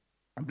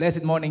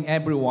Blessed morning,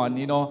 everyone.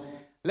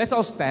 Let's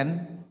all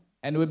stand,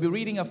 and we'll be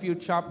reading a few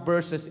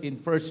verses in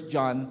First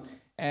John.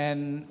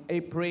 And I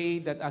pray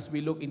that as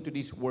we look into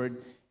this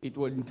word, it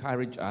will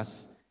encourage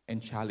us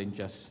and challenge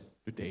us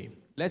today.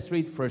 Let's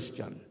read First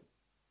John.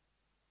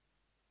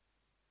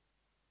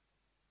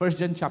 First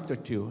John chapter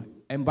 2.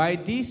 And by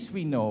this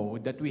we know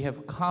that we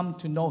have come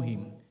to know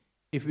him,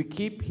 if we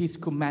keep his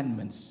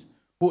commandments.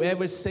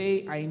 Whoever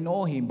say, I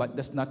know him, but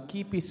does not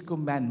keep his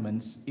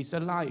commandments, is a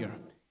liar,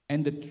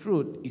 and the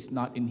truth is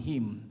not in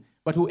him.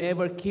 But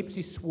whoever keeps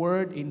his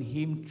word, in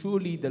him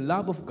truly the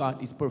love of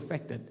God is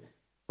perfected.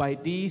 By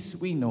this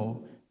we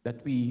know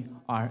that we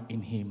are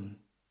in him.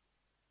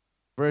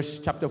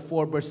 Chapter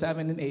 4, verse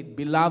 7 and 8.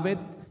 Beloved,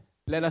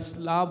 let us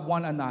love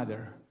one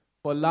another,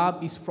 for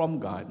love is from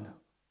God.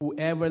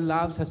 Whoever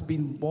loves has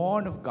been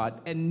born of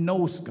God and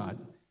knows God.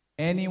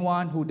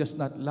 Anyone who does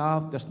not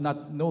love does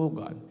not know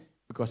God,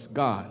 because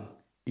God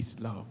is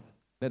love.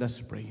 Let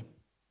us pray.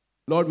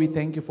 Lord, we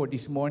thank you for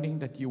this morning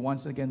that you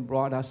once again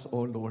brought us,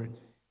 oh Lord,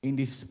 in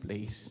this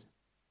place.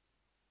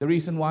 The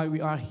reason why we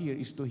are here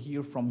is to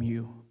hear from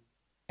you.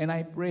 And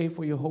I pray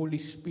for your Holy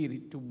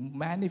Spirit to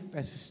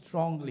manifest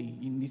strongly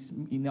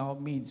in our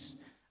midst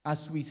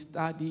as we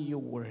study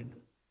your word.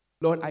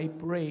 Lord, I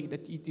pray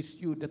that it is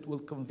you that will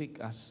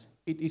convict us.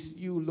 It is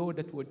you, Lord,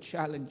 that will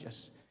challenge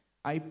us.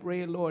 I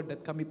pray, Lord,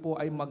 that kami po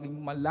ay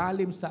maging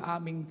malalim sa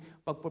aming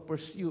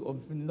pagpupursue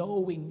of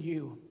knowing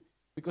you.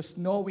 Because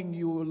knowing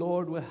you,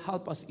 Lord, will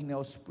help us in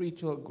our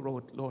spiritual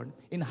growth, Lord,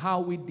 in how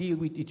we deal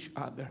with each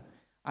other.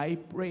 I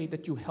pray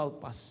that you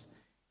help us.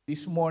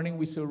 This morning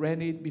we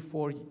surrender it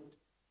before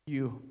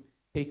you.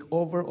 Take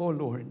over, O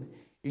Lord.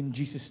 In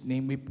Jesus'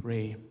 name we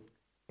pray.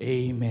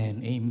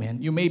 Amen.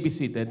 Amen. You may be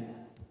seated.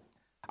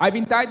 I've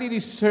entitled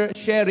this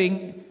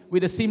sharing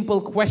with a simple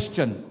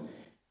question.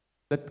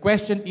 The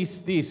question is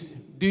this: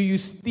 do you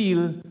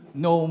still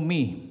know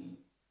me?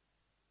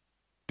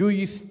 Do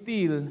you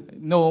still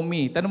know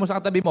me? Tanong mo sa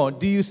katabi mo,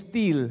 do you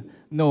still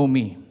know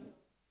me?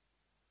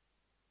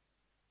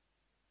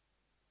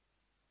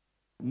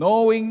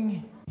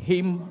 Knowing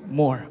him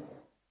more.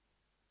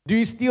 Do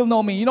you still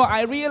know me?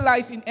 I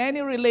realize in any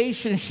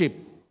relationship,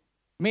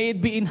 may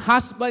it be in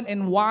husband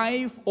and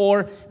wife,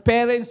 or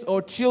parents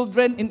or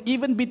children, and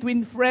even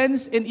between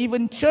friends and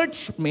even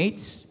church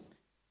mates,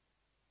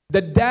 the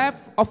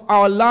depth of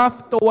our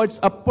love towards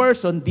a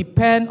person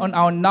depends on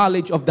our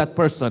knowledge of that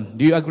person.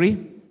 Do you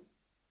agree?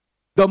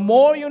 The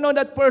more you know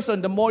that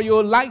person, the more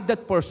you like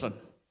that person.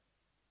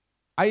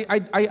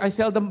 I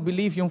seldom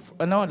believe yung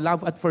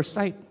love at first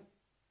sight.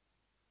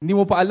 Hindi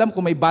mo pa alam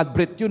kung may bad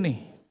breath yun eh.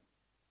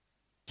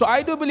 So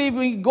I do believe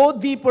when you go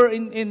deeper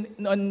in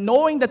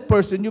knowing that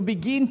person, you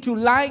begin to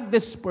like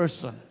this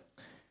person.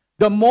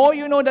 The more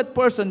you know that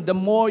person, the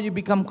more you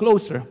become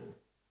closer.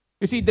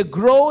 You see, the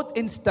growth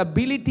and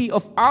stability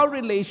of our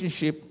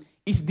relationship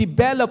is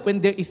developed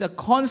when there is a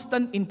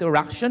constant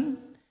interaction,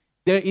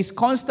 there is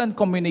constant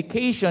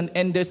communication,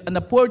 and there's an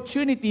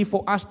opportunity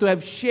for us to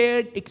have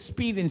shared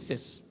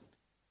experiences.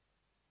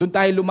 Doon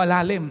tayo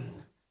lumalalim.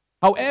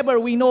 However,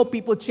 we know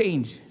people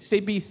change. Say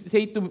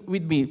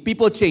with me,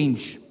 people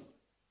change.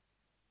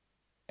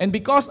 And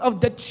because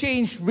of that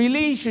change,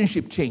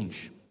 relationship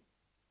change.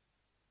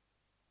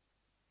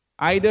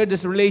 Either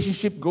this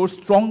relationship grows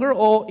stronger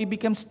or it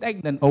becomes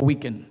stagnant or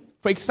weakened.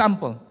 For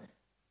example,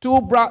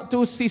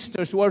 two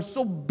sisters who are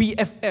so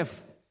BFF.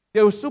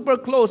 They were super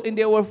close and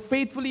they were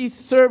faithfully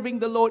serving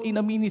the Lord in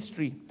a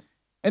ministry.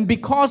 And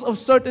because of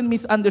certain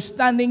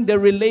misunderstanding, their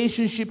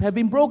relationship have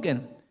been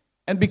broken.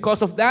 And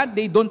because of that,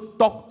 they don't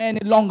talk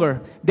any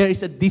longer. There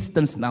is a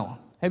distance now.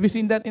 Have you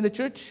seen that in the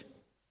church?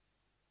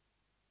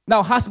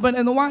 Now, husband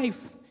and wife,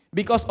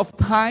 because of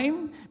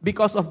time,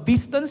 because of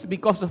distance,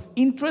 because of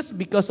interest,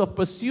 because of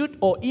pursuit,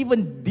 or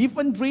even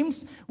different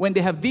dreams, when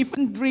they have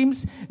different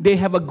dreams, they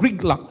have a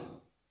gridlock.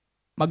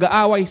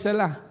 Mag-aaway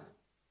sila.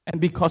 And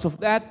because of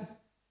that,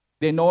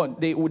 they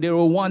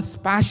were once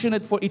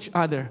passionate for each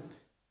other,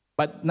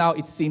 but now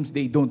it seems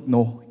they don't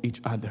know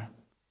each other.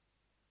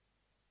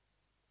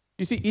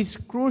 You see, it's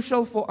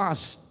crucial for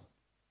us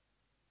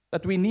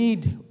that we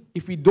need,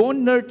 if we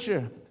don't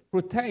nurture,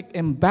 protect,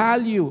 and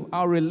value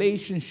our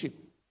relationship,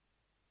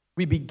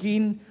 we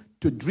begin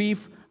to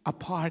drift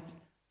apart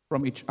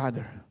from each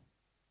other.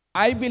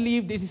 I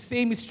believe this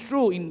same is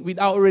true with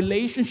our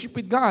relationship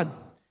with God.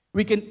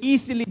 We can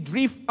easily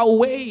drift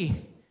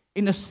away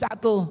in a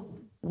subtle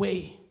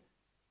way.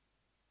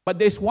 But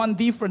there's one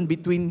difference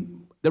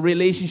between the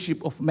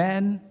relationship of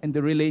man and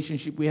the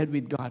relationship we had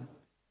with God.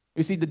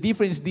 You see, the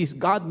difference is this: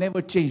 God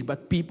never changed,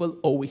 but people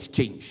always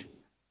change.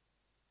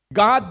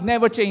 God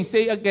never changed.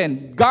 Say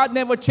again, God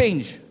never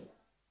changed.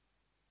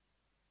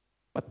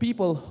 But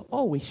people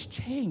always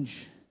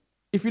change.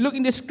 If you look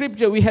in the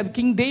scripture, we have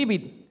King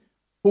David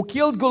who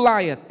killed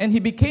Goliath, and he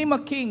became a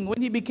king.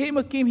 When he became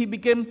a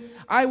king,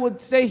 I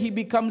would say he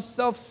becomes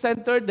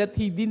self-centered, that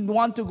he didn't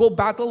want to go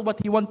battle. What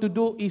he wanted to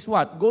do is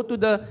what? Go to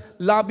the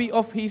lobby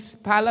of his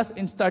palace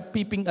and start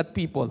peeping at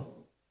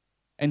people.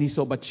 And he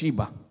saw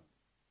Bathsheba.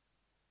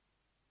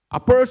 A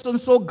person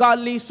so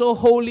godly, so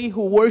holy,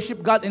 who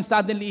worship God, and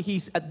suddenly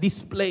he's at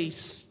this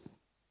place.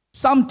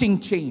 Something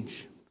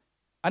changed.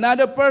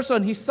 Another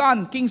person, his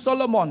son, King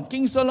Solomon.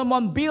 King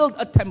Solomon built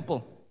a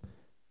temple.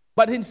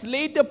 But in his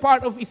later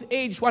part of his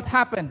age, what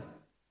happened?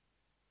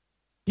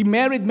 He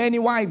married many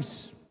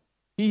wives.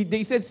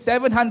 They said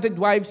 700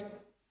 wives,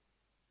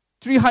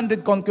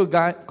 300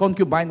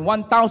 concubines,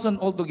 1,000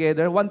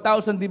 altogether.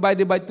 1,000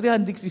 divided by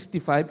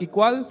 365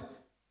 equal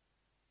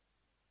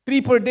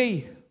 3 per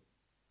day.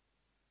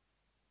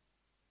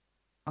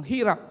 Ang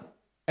hirap.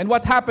 And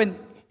what happened?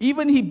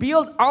 Even he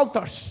built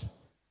altars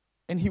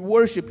and he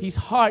worshiped. His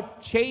heart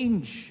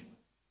changed.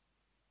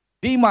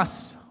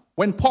 Demas,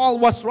 when Paul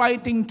was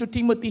writing to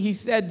Timothy, he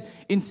said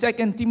in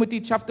 2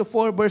 Timothy chapter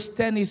 4, verse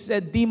 10, he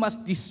said, Demas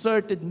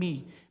deserted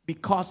me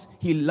because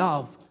he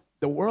loved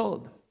the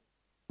world.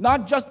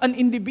 Not just an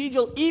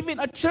individual, even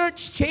a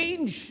church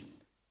changed.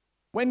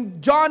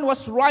 When John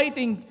was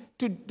writing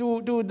to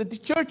the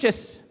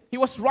churches, he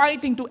was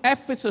writing to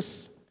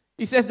Ephesus.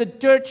 He says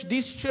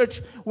this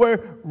church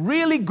were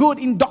really good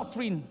in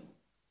doctrine.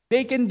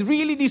 They can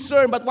really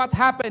discern, but what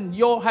happened?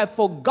 You have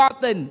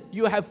forgotten,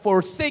 you have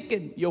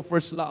forsaken your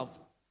first love.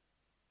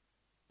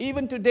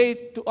 Even today,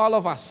 to all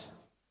of us,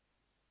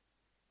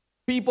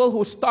 people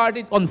who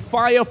started on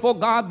fire for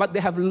God, but they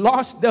have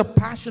lost their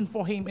passion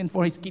for Him and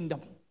for His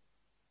kingdom.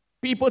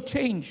 People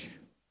change.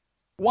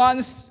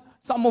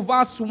 Some of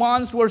us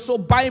once were so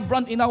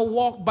vibrant in our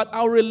walk, but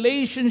our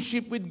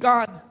relationship with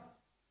God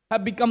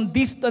have become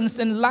distant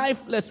and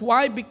lifeless.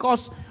 Why?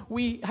 Because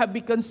we have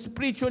become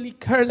spiritually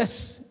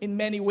careless in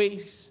many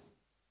ways.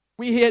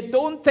 We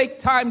don't take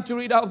time to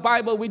read our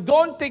Bible. We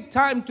don't take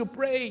time to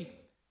pray.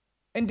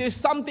 And there's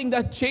something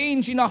that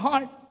changed in our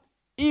heart.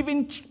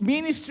 Even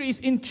ministries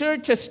in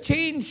churches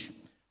change.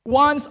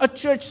 Once a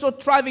church so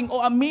thriving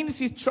or a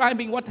ministry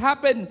thriving, what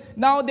happened?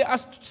 Now they are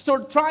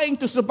trying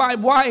to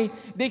survive. Why?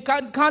 They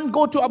can't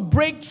go to a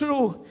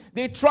breakthrough.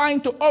 They're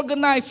trying to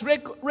organize,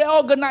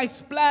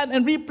 reorganize, plan,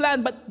 and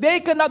replan, but they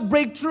cannot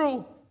break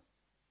through.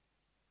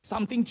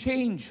 Something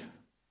changed.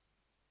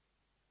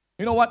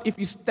 You know what? If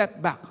you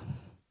step back,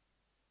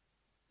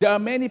 there are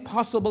many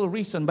possible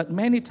reasons, but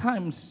many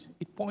times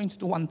it points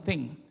to one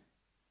thing.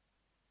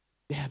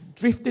 They have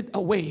drifted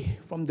away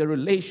from the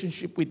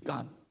relationship with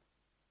God.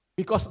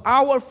 Because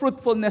our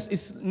fruitfulness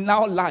is in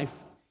our life.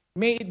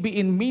 May it be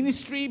in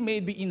ministry, may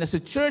it be in as a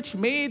church,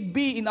 may it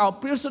be in our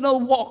personal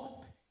walk.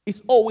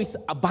 It's always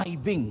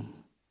abiding.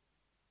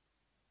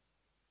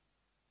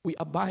 We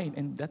abide,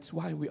 and that's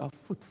why we are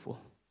fruitful.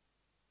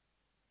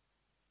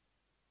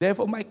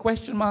 Therefore, my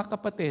question, mga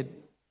kapatid,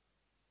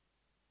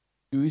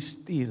 do you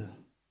still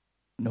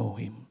know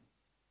Him?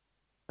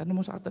 Tanong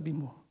mo sa katabi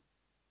mo,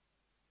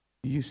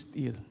 do you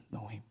still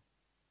know Him?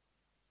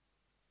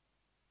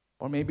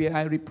 Or maybe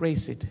I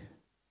rephrase it.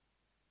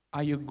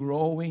 Are you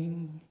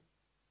growing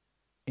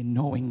in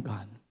knowing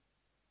God?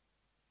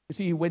 You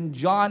see, when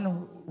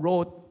John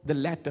wrote the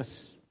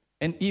letters,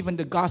 and even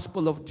the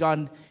Gospel of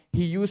John,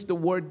 he used the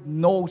word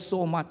know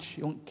so much,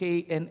 yung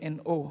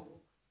K-N-N-O.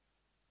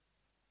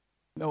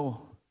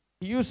 No,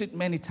 he used it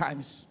many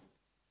times.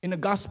 In the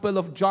Gospel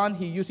of John,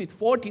 he used it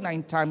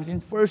 49 times. In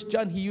 1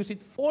 John, he used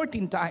it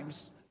 14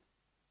 times.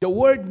 The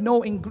word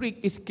know in Greek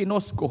is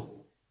kinosko.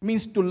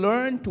 Means to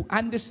learn, to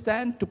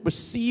understand, to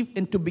perceive,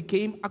 and to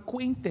become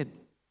acquainted.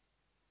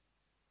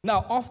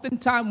 Now,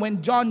 oftentimes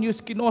when John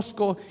used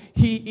kinosko,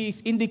 he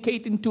is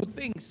indicating two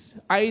things.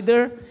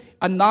 Either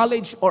a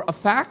knowledge or a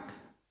fact,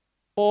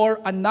 or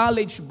a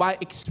knowledge by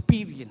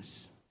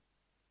experience.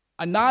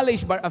 A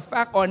knowledge by a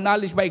fact or a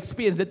knowledge by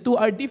experience. The two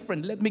are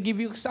different. Let me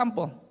give you an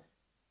example.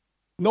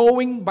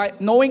 Knowing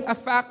a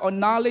fact or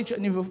knowledge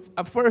and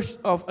a first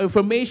of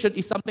information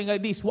is something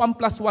like this. 1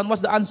 plus 1,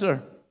 what's the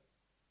answer?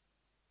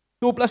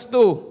 2 plus 2.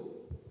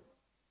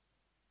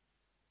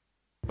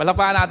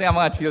 Palakpakan natin ang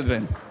mga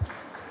children.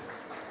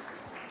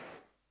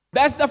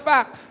 That's the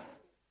fact.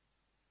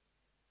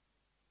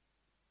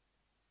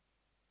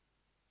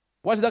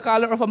 What's the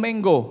color of a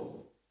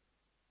mango?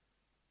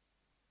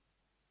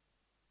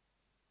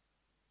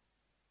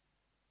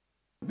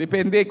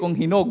 Depende kung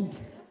hinog.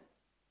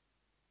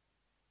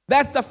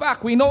 That's the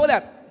fact. We know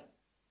that.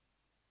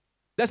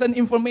 That's an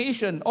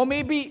information. Or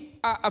maybe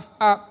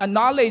a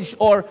knowledge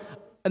or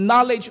a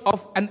knowledge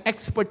of an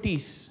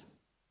expertise.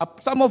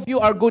 Some of you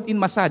are good in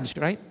massage,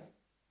 right?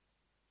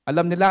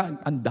 Alam nila,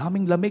 ang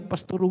daming lamig,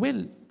 Pastor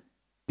Reuel.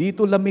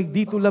 Dito lamig,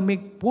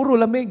 puro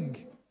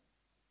lamig.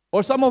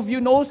 Or some of you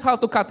knows how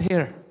to cut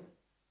hair.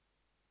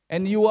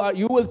 And you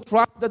will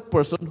trust that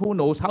person who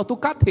knows how to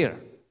cut hair.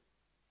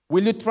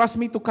 Will you trust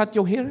me to cut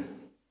your hair?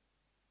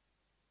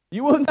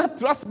 You will not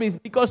trust me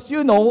because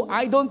you know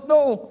I don't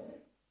know.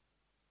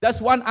 That's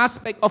one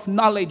aspect of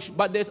knowledge.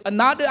 But there's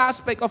another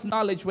aspect of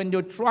knowledge when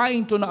you're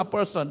trying to know a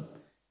person.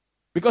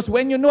 Because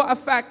when you know a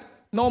fact,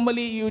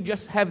 normally you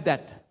just have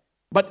that.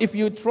 But if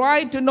you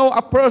try to know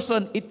a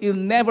person, it will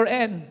never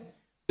end.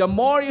 The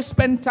more you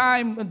spend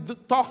time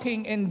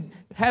talking and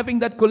having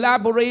that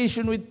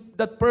collaboration with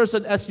that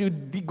person, as you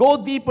go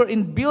deeper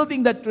in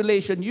building that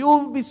relation, you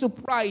will be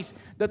surprised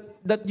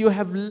that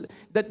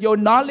your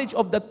knowledge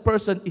of that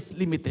person is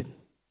limited.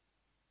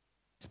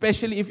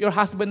 Especially if you're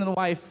husband and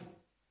wife.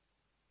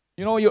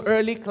 You know, your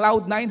early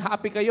cloud 9,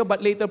 happy kayo,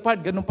 but later part,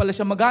 ganun pala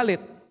siya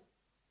magalit.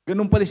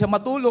 Ganun pala siya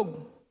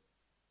matulog.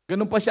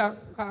 Ganun pa siya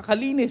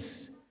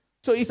kakalinis.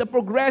 So it's a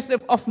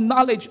progressive of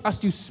knowledge as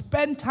you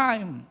spend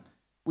time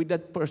with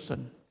that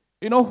person.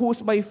 You know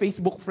who's my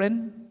Facebook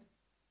friend?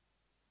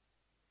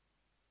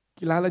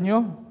 Kilala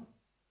nyo?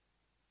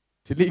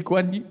 Si Lee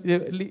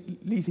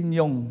Hsien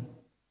Loong.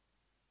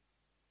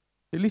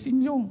 Si Lee Hsien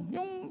Loong,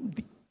 yung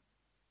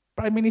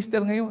Prime Minister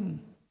ngayon.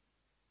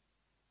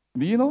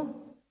 Do you know?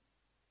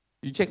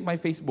 You check my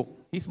Facebook.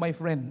 He's my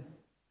friend.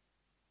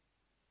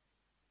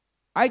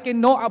 I can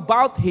know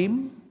about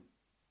him,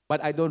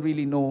 but I don't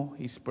really know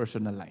his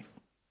personal life.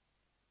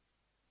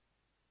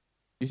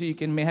 You see,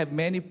 may have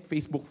many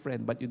Facebook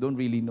friends, but you don't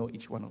really know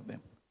each one of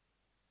them.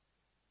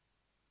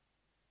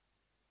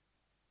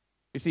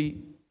 You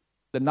see,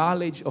 the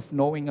knowledge of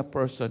knowing a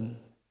person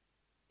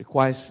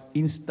requires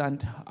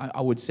instant,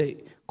 I would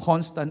say,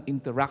 constant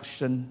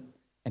interaction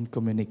and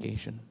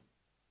communication.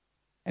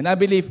 And I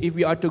believe if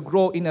we are to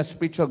grow in a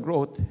spiritual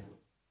growth,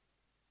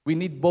 we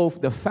need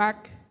both the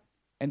fact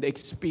and the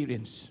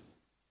experience.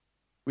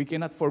 We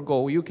cannot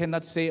forego. You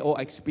cannot say, oh,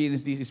 I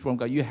experienced this is from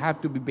God. You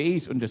have to be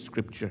based on the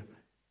Scripture.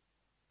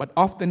 But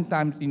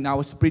oftentimes in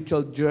our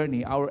spiritual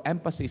journey, our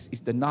emphasis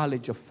is the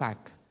knowledge of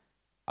fact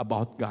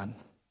about God.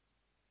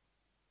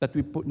 That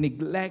we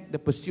neglect the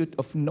pursuit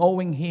of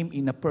knowing Him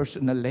in a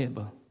personal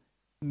level,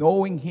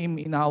 knowing Him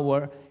in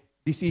our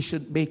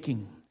decision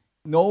making,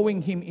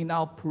 knowing Him in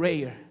our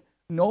prayer,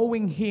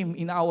 knowing Him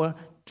in our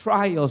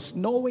trials,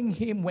 knowing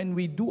Him when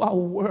we do our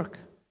work,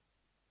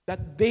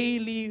 that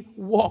daily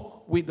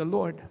walk with the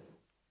Lord.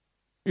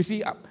 You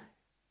see,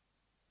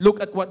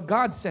 look at what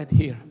God said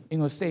here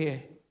in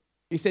Hosea.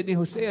 He said in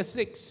Hosea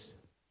 6,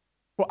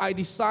 "For I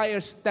desire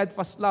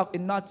steadfast love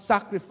and not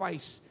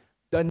sacrifice,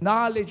 the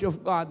knowledge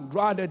of God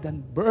rather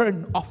than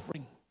burnt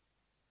offering."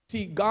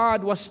 See,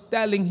 God was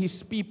telling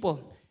His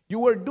people, you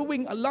were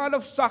doing a lot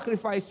of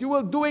sacrifice, you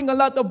were doing a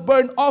lot of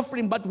burnt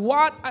offering, but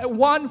what I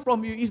want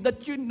from you is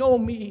that you know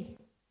me.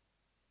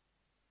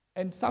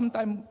 And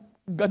sometimes,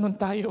 ganun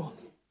tayo.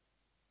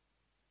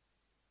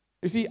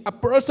 You see, a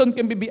person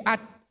can be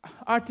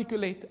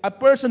articulate, a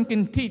person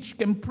can teach,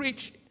 can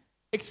preach,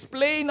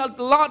 explain a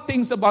lot of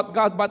things about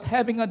God, but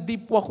having a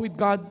deep walk with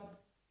God,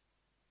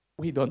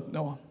 we don't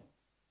know.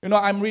 You know,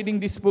 I'm reading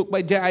this book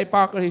by J.I.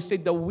 Packer. He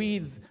said the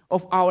width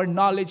of our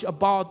knowledge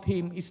about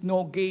Him is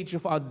no gauge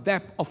of our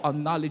depth of our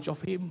knowledge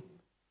of Him.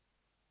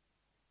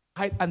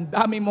 Kahit ang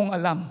dami mong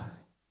alam,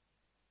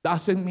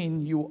 doesn't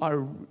mean you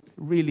are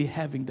really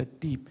having the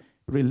deep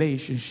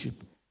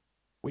relationship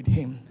with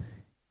Him.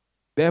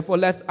 Therefore,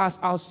 let's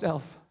ask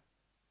ourselves,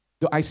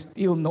 do I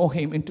still know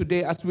Him? And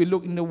today, as we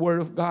look in the Word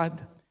of God,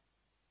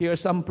 here are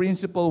some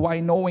principles why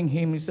knowing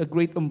Him is a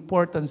great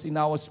importance in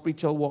our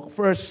spiritual walk.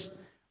 First,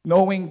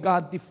 knowing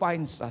God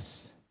defines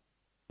us.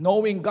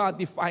 Knowing God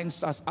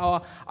defines us.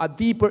 A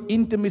deeper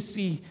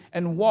intimacy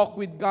and walk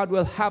with God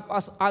will help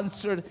us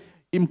answer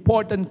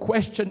important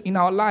questions in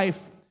our life.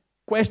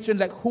 Questions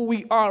like who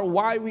we are,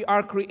 why we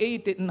are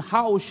created, and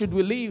how should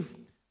we live.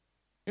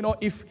 You know,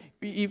 if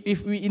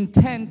we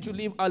intend to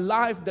live a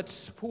life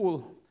that's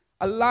full,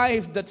 a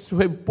life that's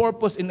with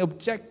purpose and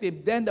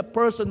objective, then the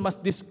person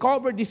must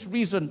discover this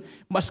reason,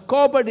 must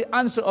cover the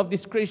answer of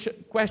this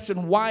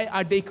question, why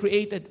are they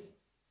created?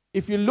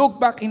 If you look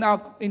back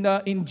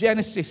in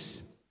Genesis,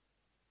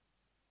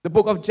 the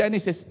book of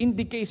Genesis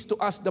indicates to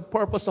us the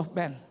purpose of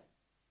man.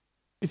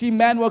 You see,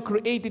 man was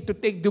created to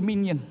take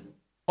dominion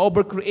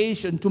over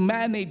creation, to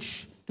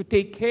manage, to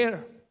take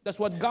care. That's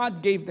what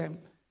God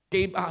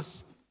gave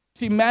us.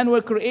 See, man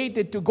was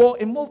created to go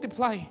and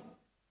multiply,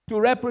 to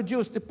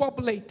reproduce, to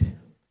populate.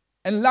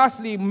 And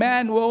lastly,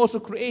 man was also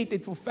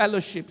created for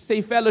fellowship.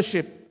 Say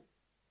fellowship.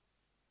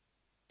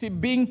 See,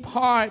 being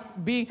part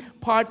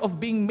of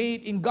being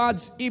made in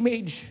God's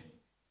image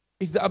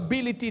is the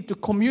ability to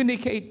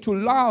communicate, to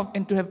love,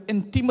 and to have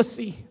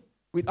intimacy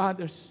with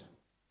others.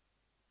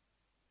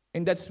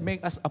 And that's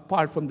make us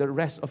apart from the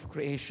rest of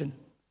creation.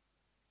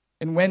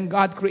 And when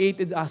God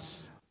created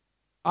us,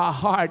 our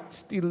heart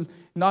still,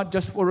 not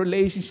just for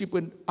relationship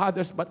with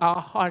others, but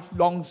our heart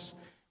longs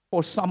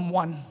for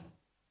someone.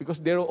 Because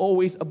there is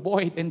always a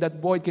void, and that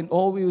void can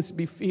always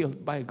be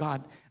filled by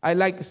God. I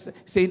like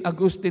St.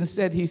 Augustine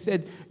said, he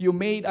said, you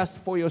made us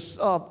for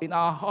yourself, and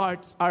our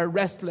hearts are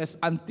restless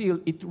until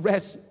it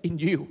rests in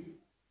you.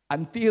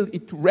 Until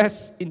it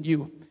rests in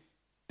you.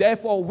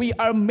 Therefore, we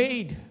are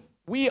made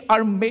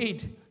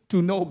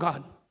to know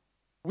God.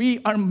 We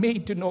are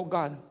made to know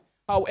God.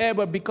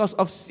 However, because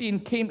of sin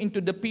came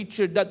into the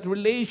picture, that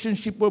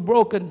relationship were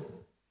broken.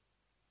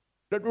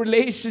 That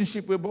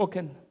relationship were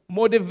broken.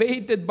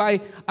 Motivated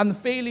by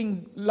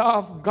unfailing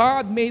love,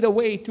 God made a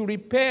way to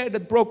repair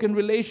that broken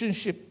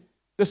relationship.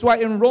 That's why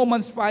in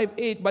Romans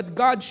 5:8, but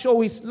God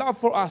showed His love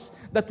for us,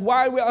 that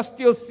while we are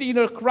still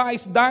sinners,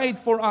 Christ died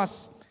for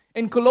us.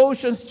 In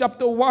Colossians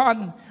chapter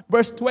 1,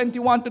 verse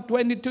 21 to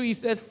 22, he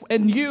says,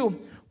 "And you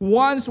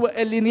once were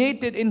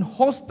alienated and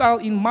hostile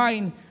in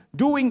mind,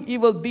 doing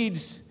evil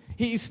deeds.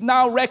 He is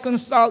now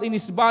reconciled in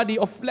his body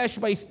of flesh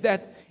by his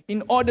death,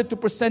 in order to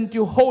present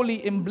you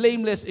holy and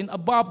blameless and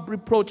above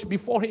reproach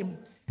before him."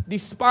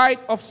 Despite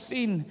of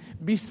sin,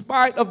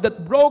 despite of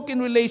that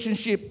broken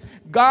relationship,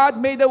 God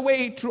made a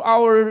way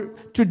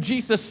to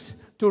Jesus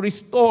to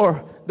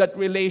restore that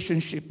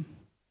relationship.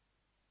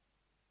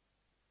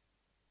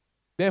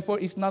 Therefore,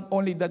 it's not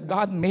only that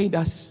God made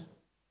us.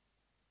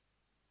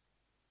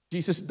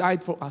 Jesus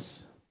died for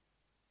us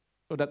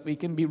so that we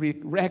can be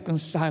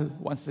reconciled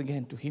once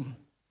again to him.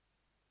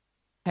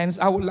 Hence,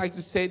 I would like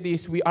to say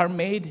this: we are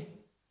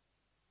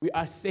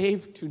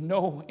saved to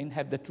know and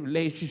have that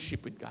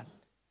relationship with God.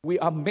 We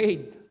are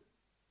made.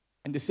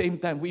 At the same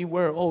time, we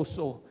were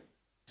also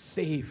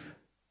saved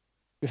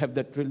to have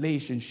that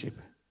relationship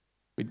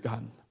with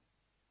God.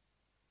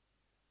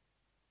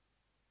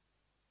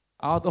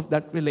 Out of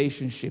that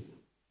relationship,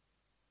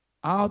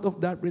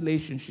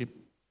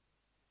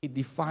 it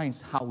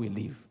defines how we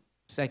live.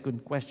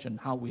 Second question,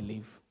 how we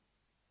live.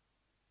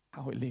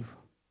 How we live.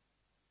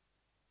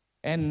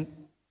 And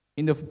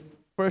in the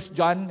First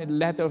John, in the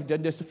letter of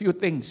John, there's a few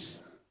things.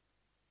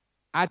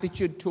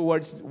 Attitude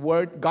towards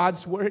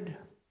God's word,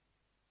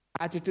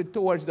 attitude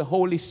towards the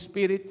Holy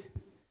Spirit,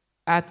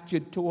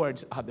 attitude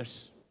towards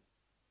others.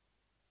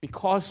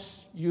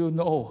 Because you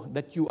know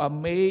that you are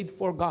made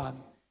for God,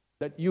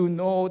 that you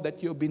know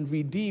that you've been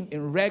redeemed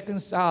and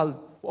reconciled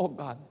for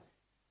God,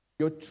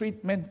 your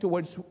treatment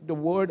towards the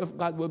Word of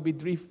God will be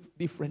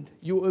different.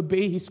 You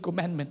obey His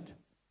commandment.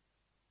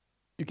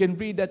 You can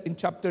read that in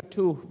chapter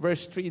 2,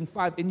 verse 3 and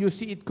 5, and you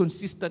see it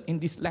consistent in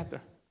this letter.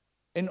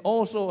 And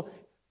also,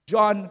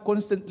 John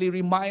constantly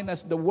reminds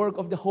us the work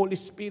of the Holy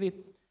Spirit.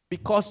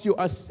 Because you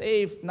are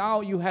saved,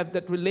 now you have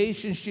that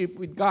relationship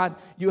with God.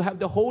 You have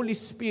the Holy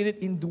Spirit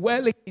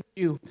indwelling in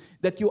you,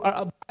 that you are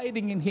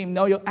abiding in Him.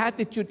 Now your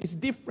attitude is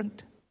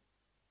different.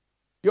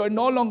 You are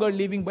no longer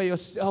living by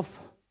yourself,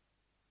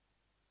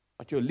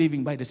 but you're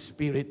living by the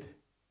Spirit.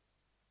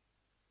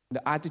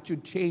 The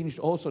attitude changed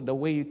also the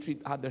way you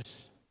treat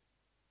others.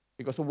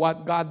 Because of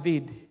what God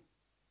did,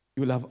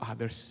 you love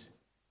others.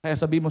 Kaya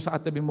sabi mo sa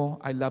katabi mo,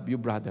 I love you,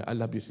 brother. I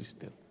love you,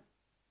 sister.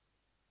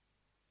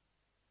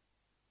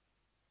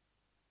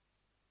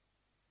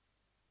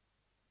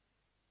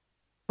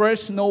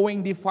 First,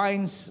 knowing God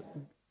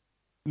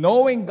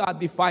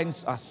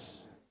defines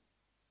us.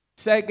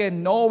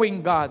 Second,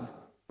 knowing God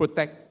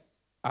protects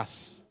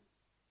us.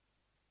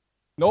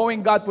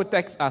 Knowing God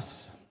protects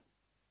us.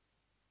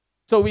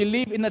 So we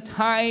live in a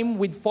time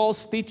with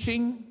false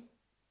teaching.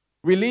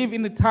 We live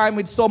in a time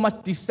with so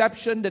much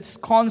deception that's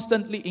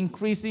constantly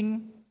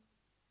increasing.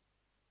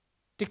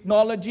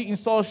 Technology and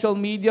social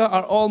media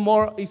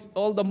is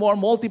all the more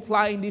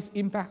multiplying this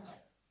impact.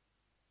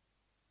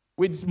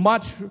 With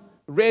much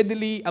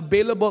readily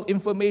available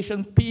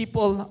information,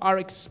 people are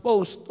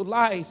exposed to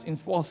lies and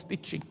false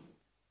teaching.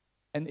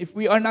 And if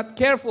we are not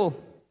careful,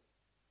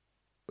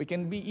 we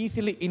can be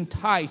easily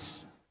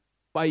enticed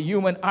by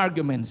human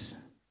arguments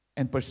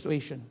and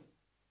persuasion.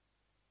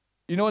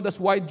 You know, that's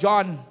why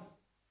John,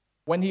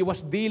 when he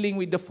was dealing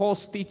with the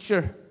false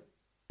teacher,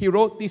 he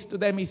wrote this to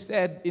them. He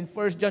said in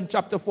 1 John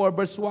chapter 4,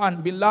 verse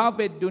 1,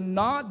 "Beloved, do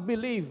not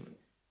believe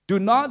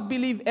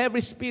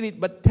every spirit,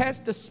 but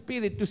test the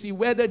spirit to see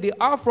whether they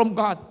are from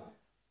God.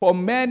 For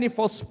many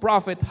false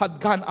prophets had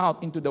gone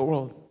out into the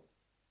world."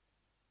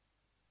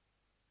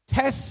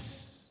 Test.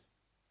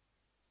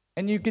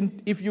 And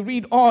if you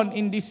read on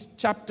in this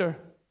chapter,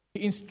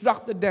 he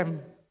instructed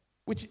them,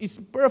 which is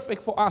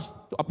perfect for us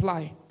to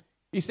apply.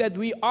 He said,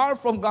 we are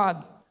from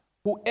God.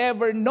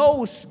 Whoever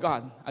knows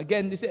God,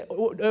 again, they say,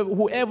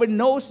 whoever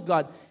knows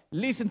God,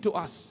 listen to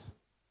us.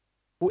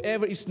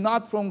 Whoever is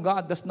not from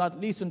God does not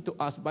listen to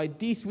us. By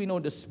this we know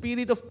the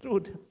spirit of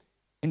truth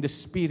and the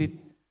spirit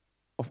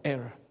of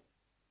error.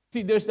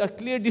 See, there's a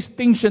clear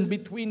distinction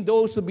between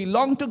those who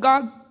belong to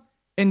God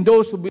and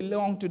those who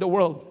belong to the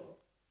world.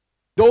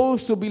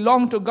 Those who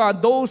belong to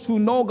God, those who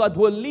know God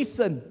will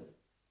listen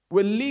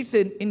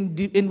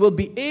and will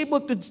be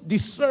able to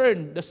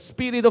discern the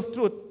spirit of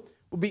truth,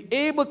 will be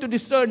able to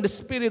discern the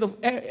spirit of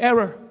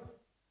error.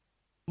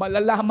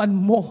 Malalaman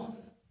mo.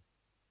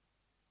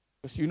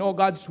 Because you know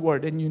God's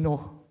word and you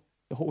know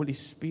the Holy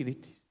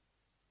Spirit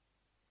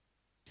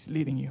is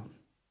leading you.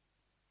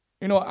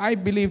 You know, I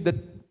believe that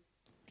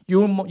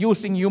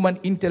using human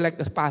intellect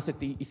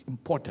capacity is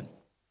important.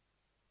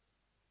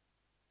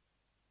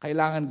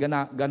 Kailangan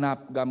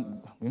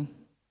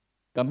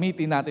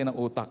gamitin natin ang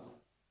utak.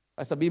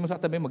 Sabihin mo sa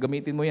tabi mo,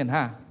 gamitin mo yan,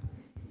 ha?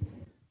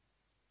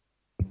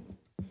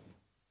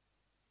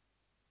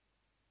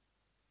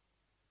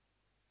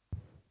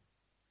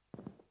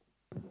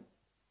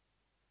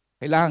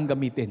 Kailangan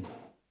gamitin.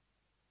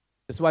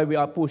 That's why we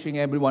are pushing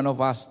every one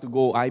of us to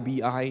go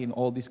IBI in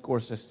all these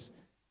courses.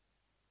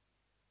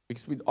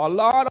 Because with a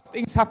lot of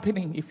things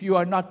happening, if you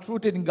are not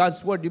rooted in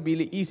God's word, you'll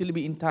be easily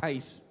be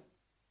enticed.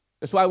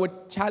 That's why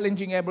we're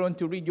challenging everyone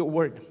to read your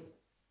word,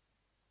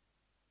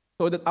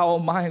 so that our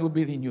mind will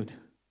be renewed.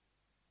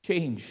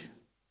 change.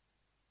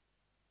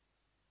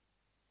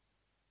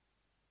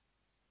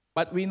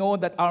 But we know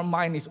that our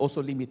mind is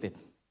also limited.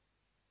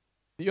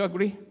 Do you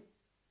agree?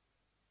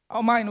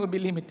 Our mind will be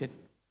limited.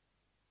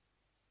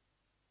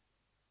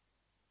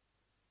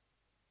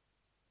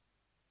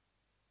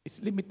 It's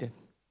limited.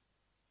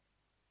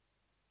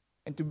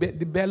 And to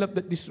develop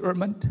that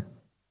discernment,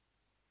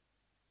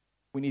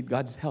 we need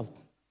God's help.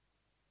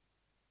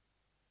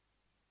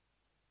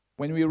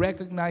 When we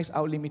recognize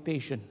our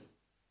limitation,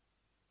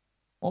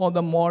 all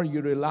the more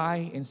you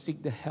rely and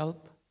seek the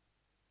help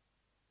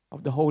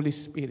of the Holy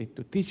Spirit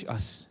to teach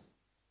us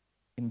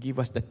and give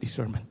us that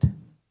discernment.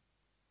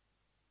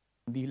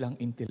 Hindi lang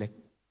intellect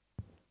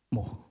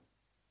mo.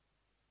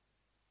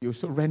 You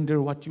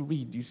surrender what you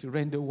read. You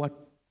surrender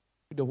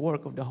to the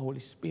work of the Holy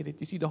Spirit.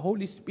 You see, the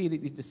Holy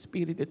Spirit is the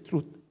Spirit of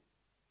truth.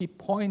 He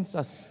points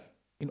us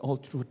in all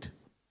truth.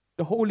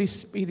 The Holy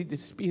Spirit is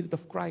the Spirit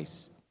of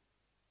Christ.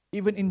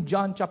 Even in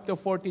John chapter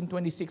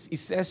 14:26, it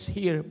says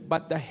here,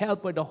 "But the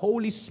Helper, the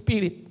Holy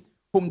Spirit,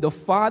 whom the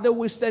Father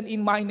will send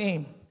in my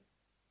name,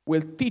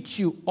 will teach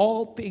you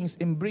all things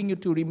and bring you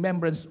to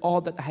remembrance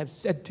all that I have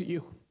said to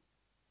you."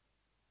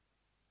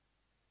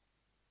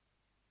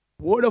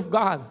 Word of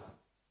God. At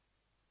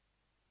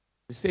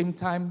the same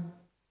time,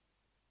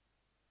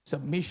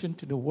 submission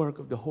to the work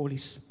of the Holy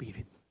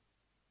Spirit.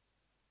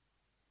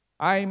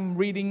 I'm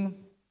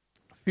reading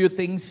a few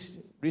things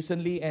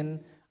recently, and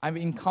I've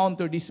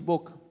encountered this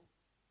book.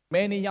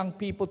 Many young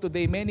people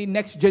today, many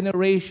next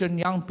generation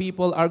young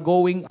people are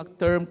going a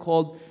term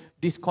called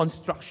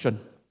deconstruction.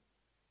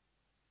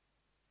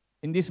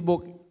 In this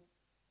book,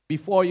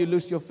 Before You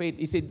Lose Your Faith,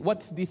 he said,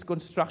 what's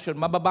deconstruction?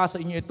 Mababasa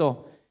inyo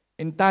ito.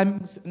 In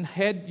times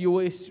ahead, you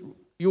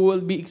will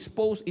be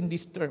exposed in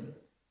this term.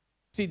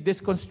 See,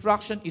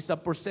 deconstruction is a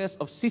process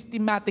of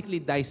systematically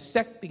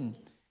dissecting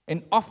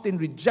and often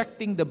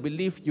rejecting the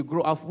belief you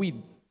grew up with.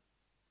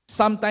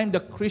 Sometimes the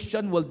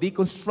Christian will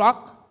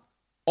deconstruct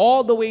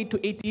all the way to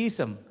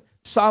atheism.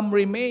 Some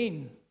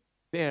remain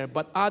there,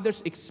 but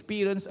others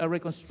experience a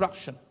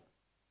reconstruction.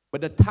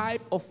 But the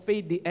type of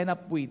faith they end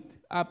up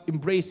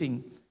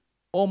embracing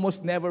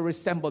almost never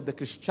resemble the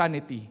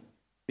Christianity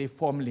they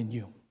formerly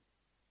knew.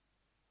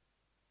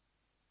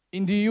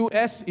 In the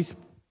U.S.,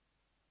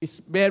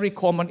 it's very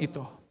common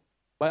ito.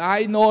 But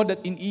I know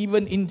that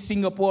even in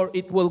Singapore,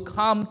 it will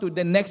come to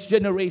the next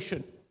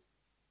generation.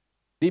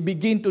 They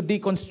begin to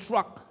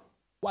deconstruct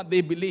what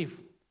they believe.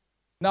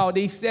 Now,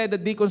 they said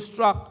that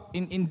deconstruct,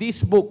 in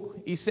this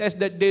book, it says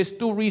that there's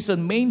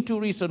main two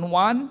reasons.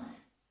 One,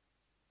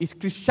 is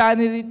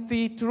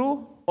Christianity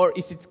true or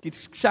is it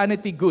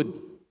Christianity good?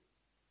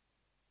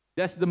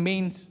 That's the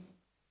main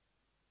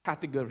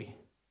category.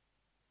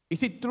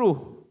 Is it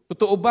true?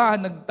 Totoo ba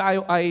na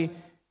tayo ay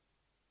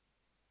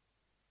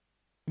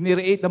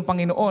nireate ng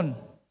Panginoon?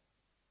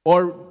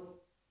 Or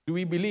do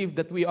we believe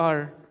that we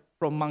are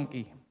from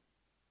monkey?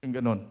 Yung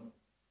ganon.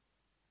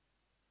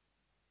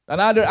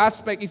 Another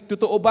aspect is,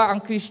 totoo ba ang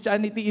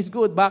Christianity is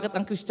good? Bakit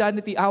ang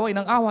Christianity away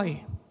ng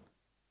away?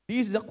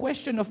 This is the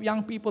question of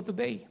young people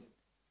today.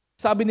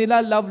 Sabi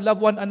nila,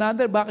 love one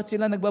another. Bakit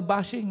sila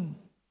nagbabashing?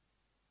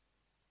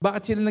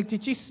 Bakit sila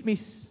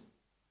nagchichismis?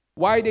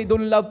 Why they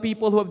don't love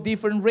people who have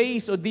different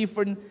race or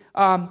different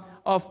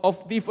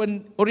of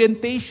different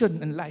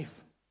orientation in life?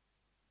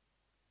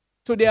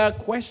 So they are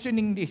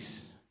questioning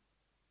this.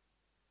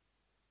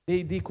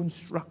 They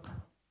deconstruct.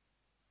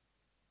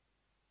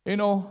 You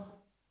know,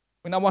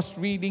 when I was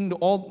reading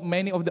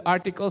many of the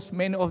articles,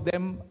 many of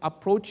them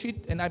approach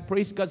it, and I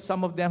praise God,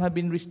 some of them have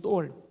been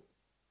restored.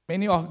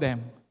 Many of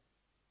them.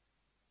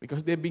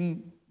 Because they've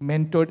been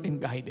mentored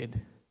and guided.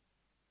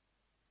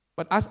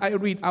 But as I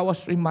read, I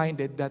was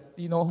reminded that,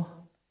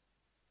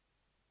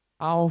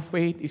 our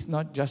faith is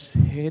not just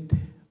head,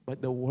 but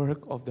the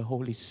work of the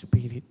Holy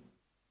Spirit.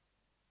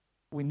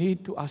 We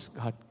need to ask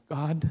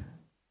God,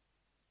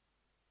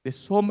 there's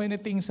so many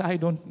things I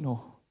don't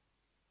know.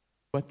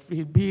 But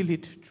reveal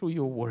it through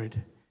your word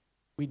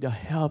with the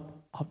help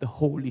of the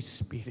Holy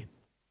Spirit.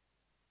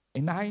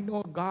 And I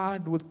know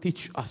God will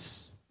teach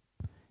us,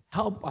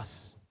 help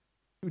us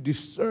to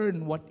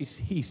discern what is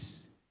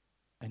His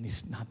and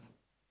is not.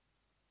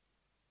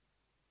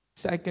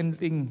 Second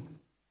thing,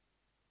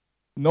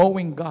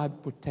 knowing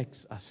God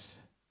protects us.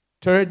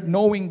 Third,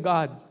 knowing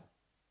God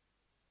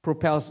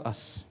propels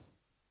us.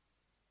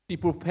 The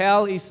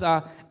propel is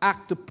an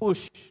act to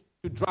push,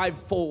 to drive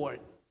forward.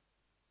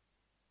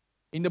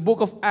 In the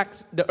book of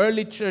Acts, the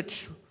early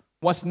church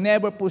was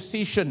never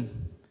positioned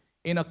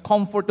in a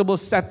comfortable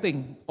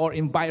setting or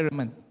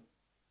environment.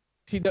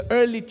 See, the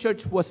early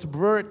church was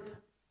birthed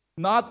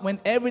not when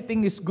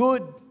everything is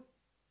good,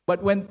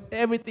 but when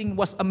everything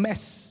was a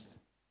mess.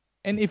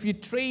 And if you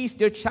trace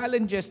their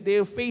challenges, they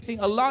were facing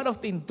a lot of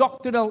things,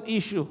 doctrinal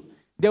issue.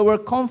 There were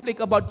conflict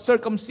about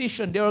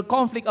circumcision. There were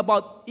conflict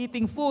about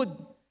eating food.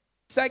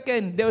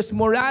 Second, there's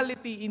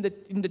morality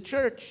in the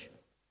church.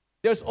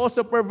 There's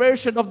also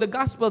perversion of the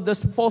gospel.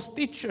 There's false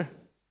teacher.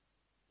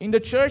 In the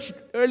church,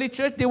 early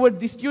church, there were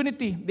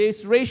disunity.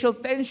 There's racial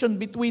tension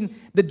between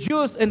the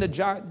Jews and the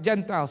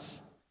Gentiles.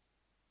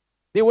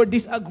 There were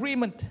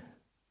disagreement.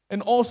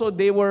 And also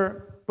they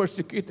were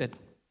persecuted.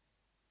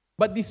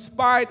 But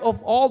despite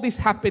of all this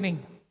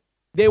happening,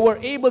 they were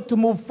able to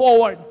move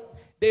forward.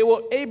 They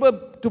were able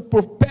to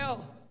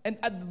propel and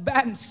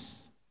advance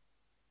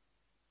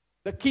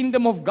the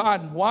kingdom of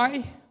God.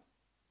 Why?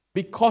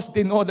 Because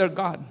they know their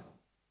God.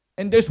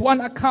 And there's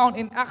one account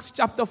in Acts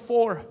chapter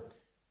 4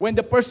 when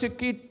the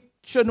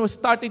persecution was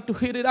starting to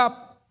heat it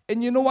up.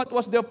 And you know what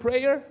was their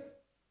prayer?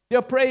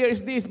 Their prayer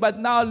is this: but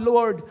now,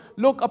 Lord,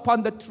 look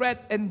upon the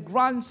threat and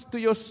grant to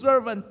your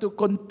servant to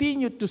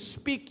continue to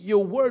speak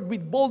your word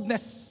with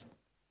boldness.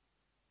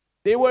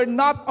 They were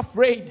not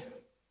afraid.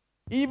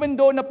 Even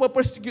though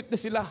napapersecute na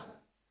sila,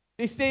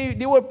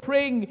 they were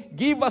praying,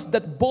 give us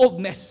that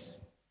boldness.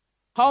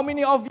 How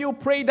many of you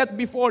prayed that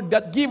before,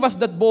 that give us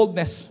that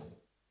boldness?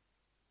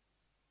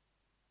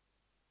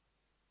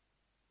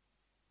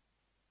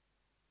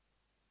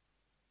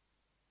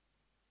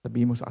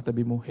 Sabi mo sa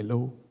katabi mo,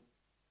 hello?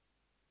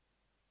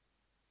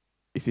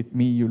 Is it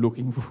me you're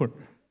looking for?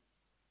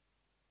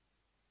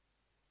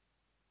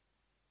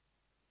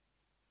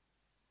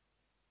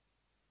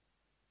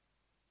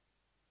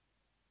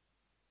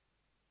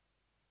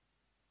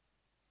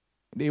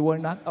 They were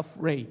not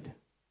afraid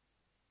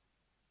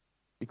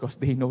because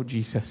they know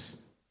Jesus.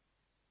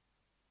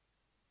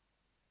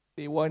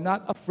 They were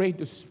not afraid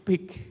to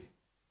speak,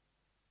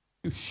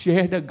 to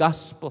share the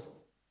gospel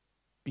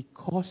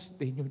because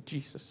they knew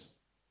Jesus.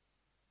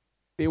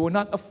 They were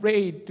not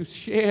afraid to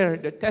share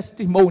their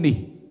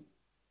testimony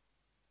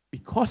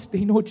because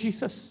they know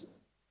Jesus.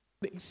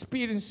 They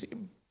experience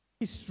Him.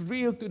 He's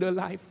real to their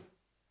life.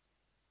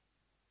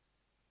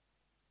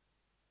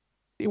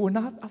 They were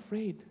not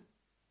afraid.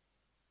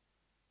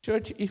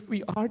 Church, if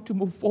we are to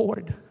move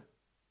forward,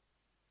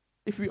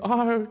 if we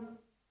are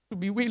to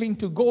be willing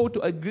to go to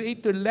a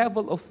greater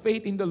level of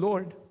faith in the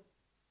Lord,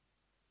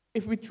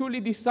 if we truly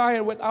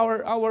desire what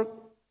our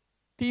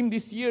theme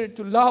this year,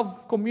 to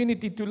love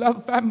community, to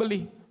love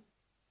family,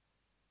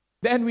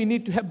 then we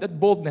need to have that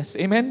boldness.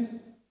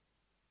 Amen?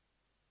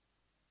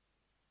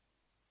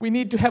 We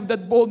need to have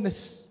that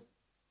boldness.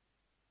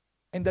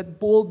 And that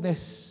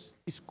boldness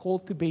is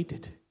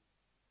cultivated,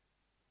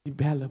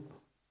 developed,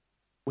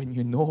 when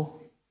you know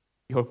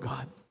your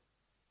God,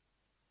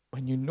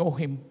 when you know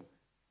Him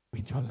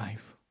with your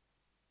life.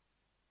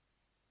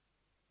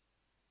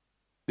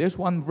 There's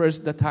one verse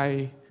that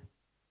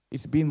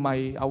it's been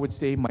I would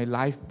say my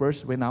life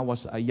verse when I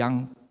was a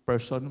young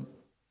person,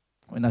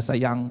 when I was a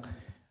young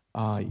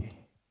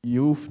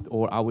youth,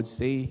 or I would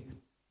say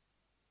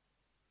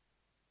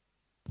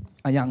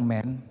a young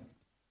man,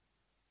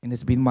 and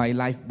it's been my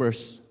life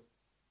verse.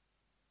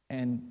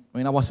 And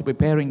when I was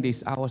preparing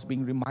this, I was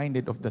being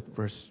reminded of that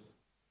verse.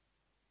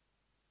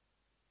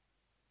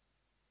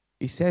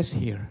 It says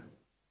here,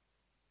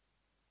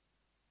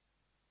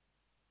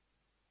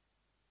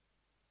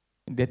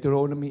 in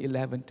Deuteronomy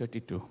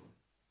 11:32,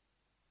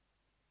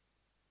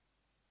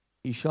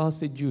 He shall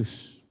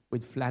seduce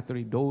with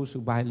flattery those who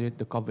violate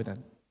the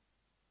covenant.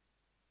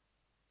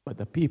 But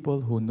the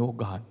people who know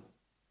God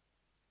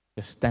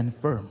just stand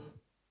firm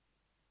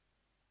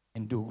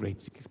and do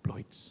great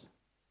exploits,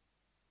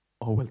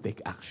 or will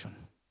take action.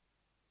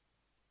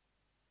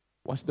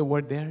 What's the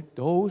word there?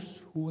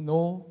 Those who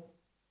know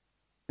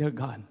their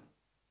God.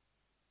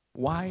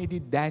 Why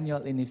did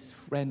Daniel and his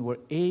friend were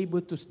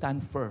able to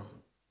stand firm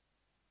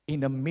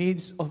in the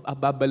midst of a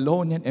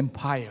Babylonian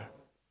empire,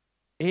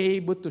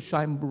 able to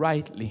shine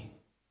brightly?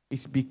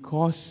 Is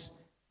because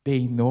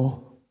they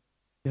know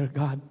their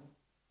God.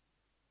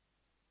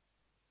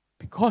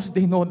 Because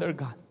they know their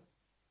God.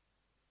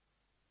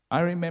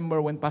 I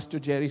remember when Pastor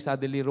Jerry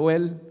suddenly,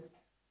 Reuel,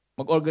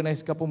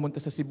 mag-organize ka pumunta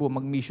sa Cebu,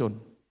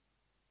 mag-mission.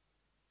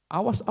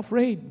 I was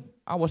afraid.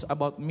 I was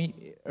about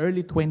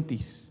early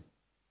 20s.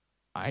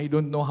 I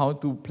don't know how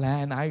to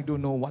plan. I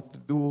don't know what to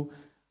do.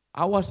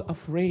 I was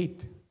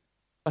afraid.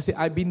 Kasi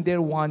I've been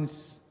there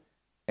once.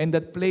 And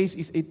that place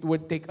it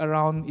would take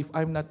around, if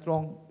I'm not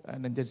wrong,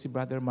 nandiyan si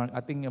Brother Mark,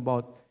 I think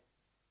about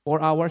 4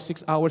 hours,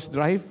 6 hours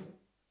drive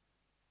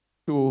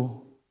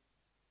to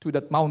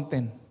that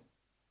mountain.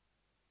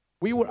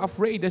 We were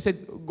afraid. They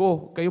said,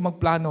 go, kayo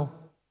magplano.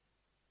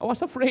 I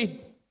was afraid.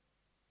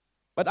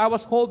 But I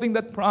was holding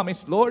that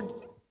promise, Lord,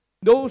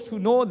 those who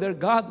know their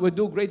God will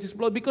do great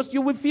exploits, because you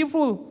will be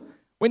fearful.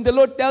 When the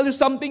Lord tells you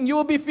something, you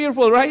will be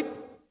fearful, right?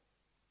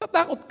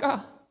 Tatakot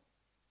ka.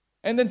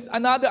 And then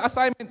another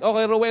assignment,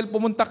 okay, Reuel,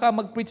 pumunta ka,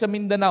 mag-preach sa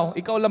Mindanao.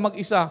 Ikaw lang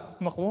mag-isa.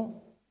 Naku.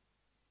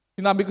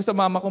 Sinabi ko sa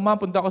mama ko, Ma,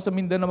 punta ako sa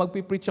Mindanao,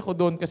 mag-preach ako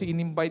doon kasi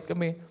in-invite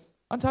kami.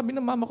 Ang sabi ng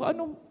mama ko,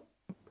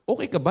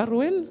 okay ka ba,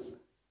 Reuel?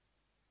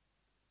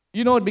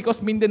 You know,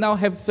 because Mindanao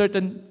have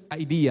certain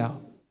idea.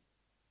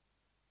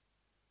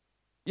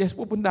 Yes,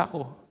 pupunta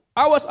ako.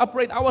 I was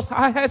afraid. I was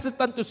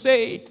hesitant to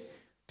say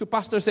to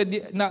Pastor said,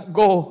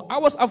 go. I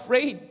was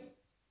afraid.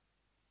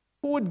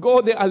 Who would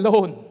go there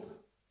alone?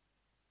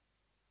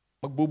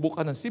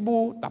 Magbubuka ng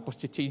Cebu, tapos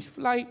change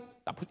flight,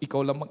 tapos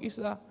ikaw lang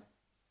mag-isa.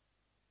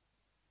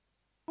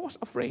 I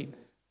was afraid.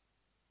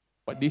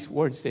 But this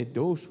word said,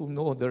 those who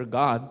know their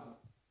God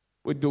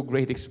would do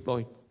great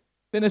exploit.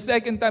 Then the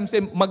second time, say,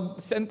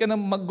 mag-send ka na,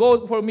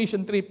 mag-go for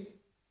mission trip.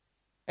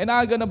 And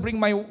I'm gonna bring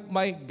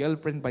my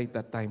girlfriend by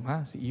that time,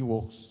 si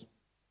Ewoks.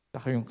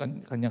 Saka yung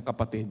kanyang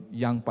kapatid,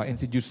 young pa, and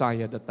si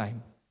Josiah at that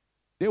time.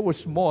 They were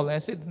small. And I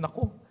said,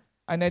 nako.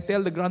 And I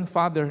tell the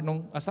grandfather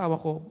nung asawa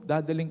ko,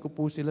 dadaling ko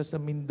po sila sa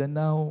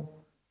Mindanao.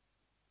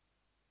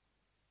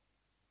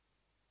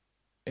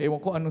 Ewan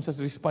ko anong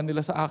respond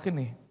nila sa akin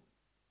eh.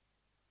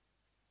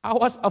 I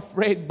was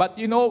afraid, but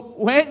you know,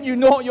 when you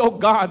know your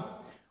God,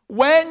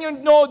 when you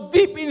know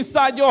deep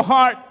inside your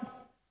heart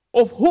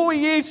of who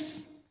He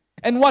is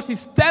and what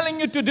He's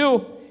telling you to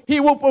do, He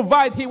will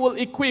provide, He will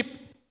equip,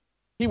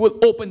 He will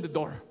open the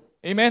door.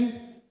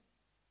 Amen?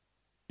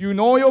 You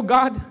know your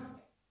God,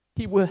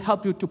 He will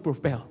help you to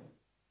prevail.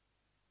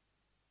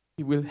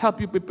 He will help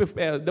you to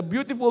prevail. The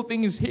beautiful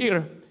thing is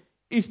here,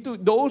 is to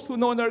those who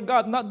know their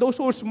God, not those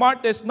who are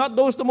smartest, not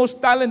those the most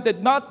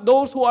talented, not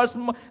those who are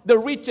the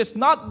richest,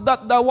 not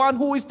that the one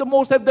who is the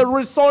most have the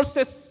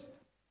resources.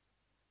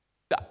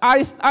 The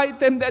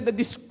item that the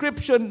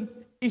description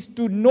is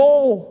to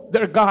know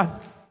their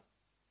God.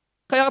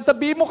 Kaya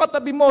katabi mo,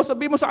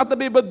 sabi mo sa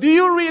katabi, but do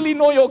you really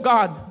know your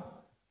God?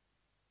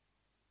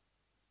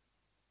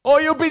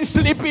 Or you've been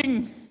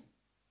sleeping?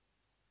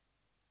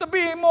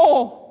 Sabihin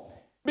mo.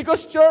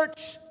 Because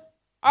church,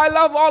 I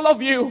love all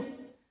of you.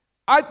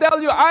 I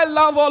tell you, I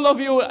love all of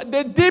you.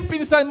 They're deep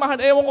inside my heart.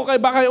 Ewan ko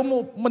kayo, baka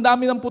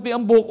madami ng puti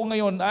ang buhok ko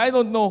ngayon. I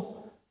don't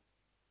know.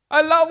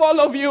 I love all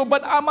of you,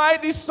 but my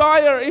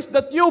desire is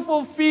that you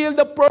fulfill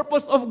the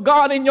purpose of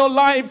God in your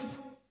life.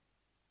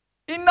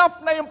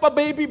 Enough na yung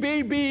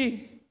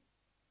pa-baby.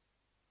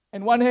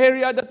 And one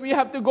area that we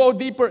have to go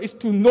deeper is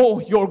to know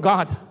your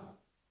God.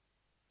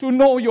 To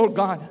know your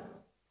God.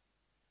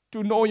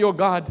 To know your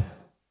God.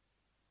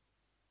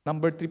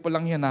 Number 3 pa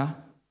lang yan, ha?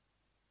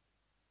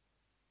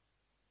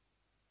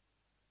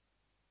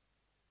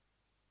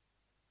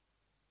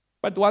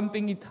 But one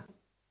thing,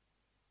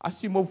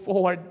 as you move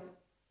forward,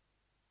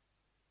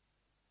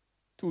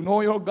 to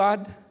know your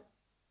God,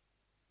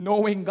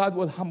 knowing God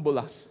will humble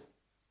us.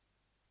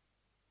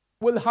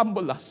 Will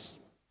humble us.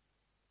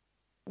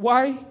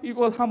 Why He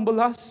will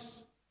humble us?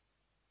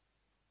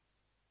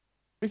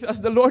 Because as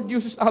the Lord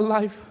uses our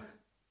life,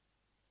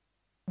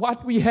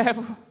 what we have,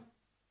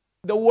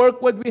 the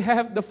work what we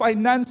have, the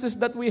finances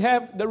that we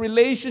have, the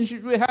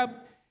relationship we have,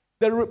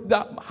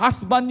 the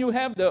husband you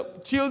have, the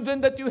children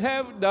that you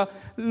have, the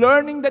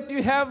learning that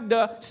you have,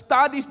 the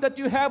studies that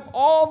you have,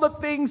 all the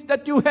things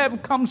that you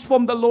have comes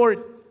from the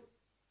Lord.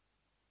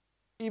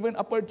 Even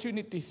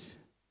opportunities.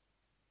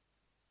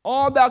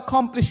 All the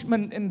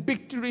accomplishment and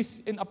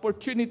victories and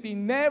opportunity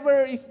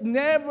never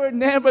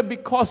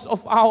because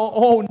of our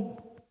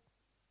own.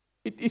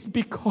 It is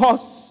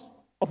because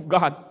of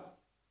God.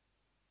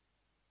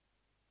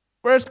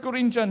 1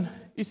 Corinthians,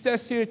 it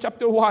says here,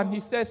 chapter 1, he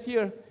says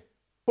here,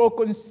 for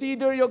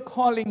consider your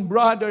calling,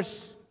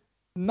 brothers.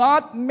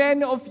 Not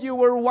many of you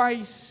were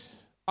wise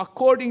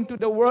according to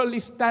the worldly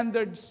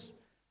standards.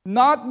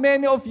 Not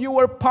many of you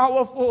were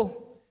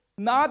powerful.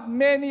 Not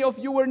many of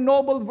you were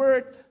noble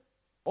birth.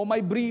 O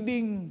may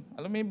breeding.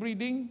 Alam mo yung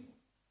breeding?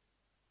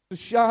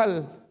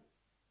 Social.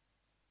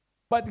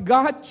 But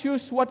God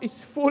chose what is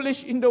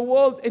foolish in the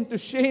world and to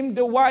shame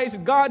the wise.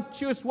 God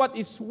chose what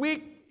is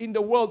weak in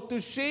the world to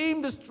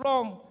shame the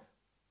strong.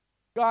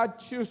 God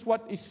chose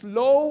what is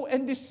low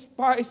and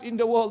despised in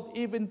the world,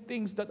 even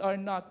things that are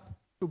not,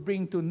 to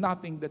bring to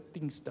nothing the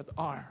things that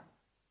are.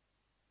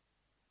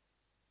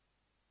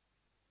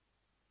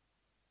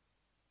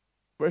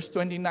 Verse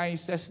 29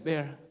 says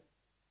there,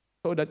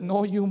 so that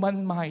no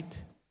human might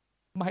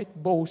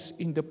boast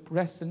in the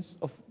presence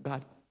of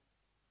God.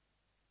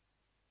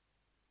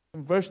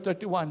 In verse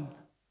 31,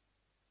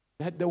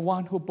 let the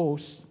one who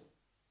boasts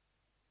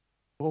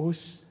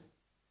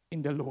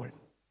in the Lord.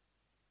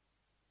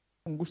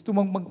 Kung gusto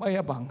mong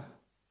magmayabang,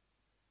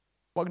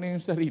 huwag na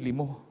yung sarili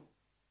mo.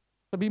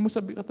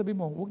 Katabi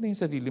mo, huwag na yung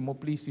sarili mo,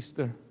 please,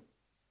 sister.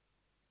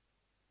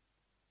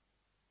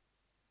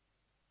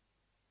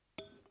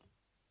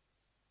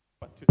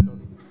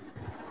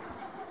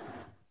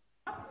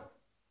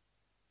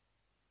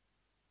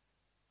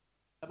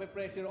 Sabi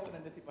pressure ako,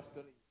 nandun si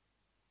Pastor.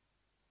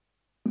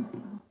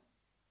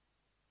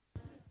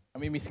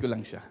 Namimiss ko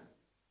lang siya.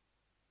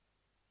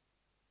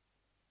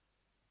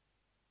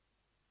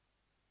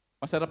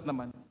 Masarap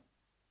naman.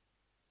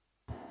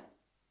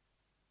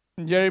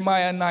 In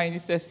Jeremiah 9,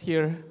 it says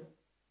here,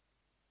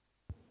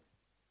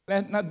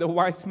 let not the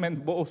wise man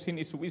boast in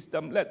his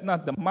wisdom. Let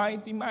not the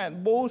mighty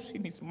man boast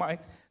in his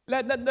might.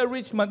 Let not the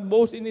rich man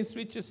boast in his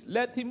riches.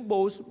 Let him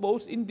boast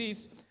in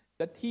this,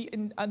 that he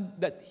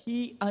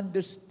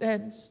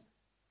understands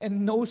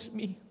and knows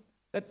me,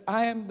 that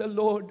I am the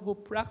Lord who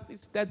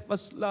practice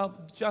steadfast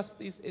love,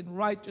 justice, and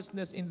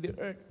righteousness in the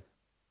earth.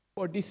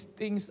 For these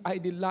things I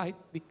delight,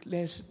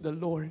 declares the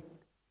Lord.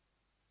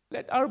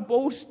 Let our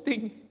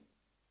boasting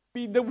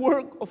be the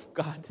work of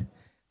God.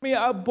 May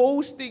our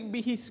boasting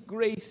be His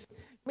grace.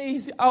 May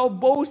our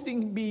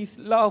boasting be His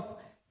love.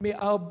 May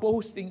our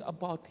boasting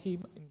about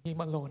Him and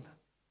Him alone.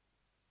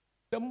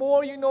 The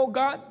more you know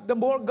God, the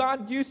more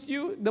God uses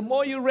you, the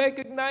more you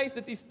recognize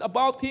that it's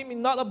about Him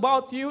and not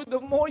about you,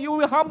 the more you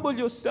will humble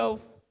yourself.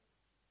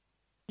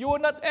 You will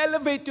not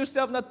elevate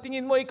yourself na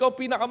tingin mo ikaw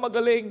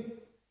pinakamagaling.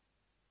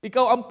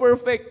 Ikaw ang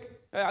perfect.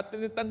 Kaya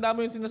tanda mo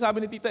yung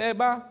sinasabi ni Tita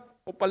Eva,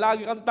 kung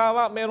palagi kang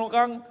tama, meron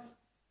kang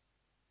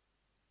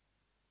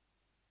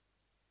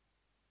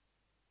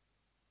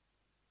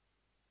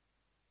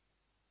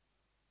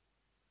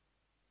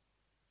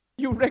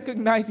you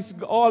recognize it's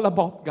all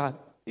about God.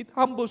 It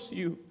humbles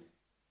you.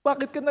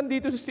 Bakit ka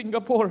nandito sa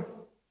Singapore?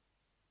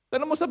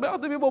 Tanong mo sa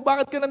katabi mo,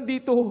 bakit ka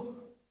nandito?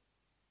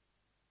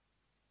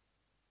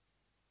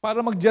 Para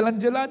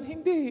magjalan-jalan?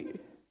 Hindi.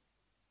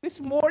 It's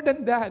more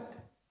than that.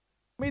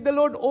 May the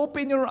Lord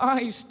open your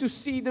eyes to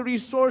see the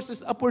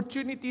resources,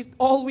 opportunities,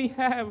 all we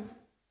have.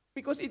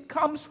 Because it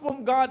comes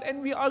from God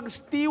and we are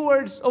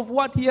stewards of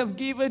what He has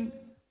given.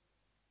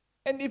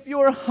 And if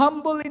you are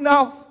humble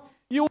enough,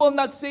 you will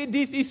not say,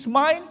 this is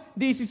mine,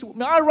 this is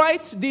my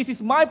rights, this is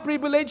my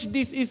privilege,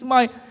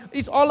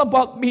 it's all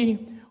about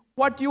me.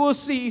 What you will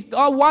see is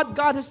what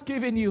God has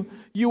given you.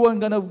 You are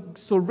going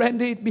to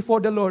surrender it before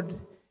the Lord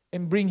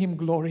and bring Him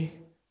glory.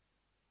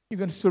 You're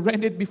going to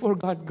surrender it before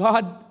God.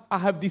 God, I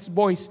have this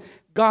voice.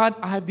 God,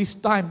 I have this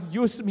time.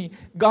 Use me.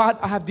 God,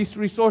 I have these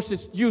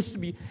resources. Use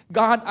me.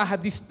 God, I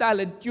have this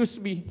talent. Use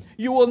me.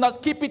 You will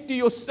not keep it to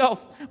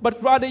yourself,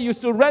 but rather you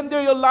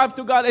surrender your life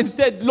to God and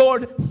said,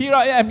 Lord, here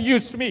I am.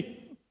 Use me.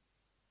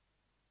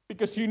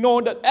 Because you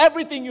know that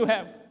everything you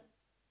have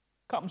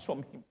comes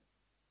from Him.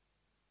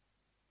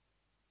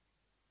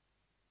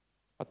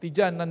 Pati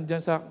dyan,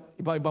 nandyan sa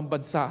ibang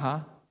bansa,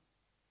 ha?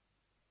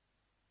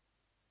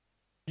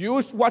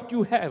 Use what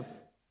you have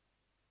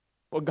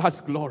for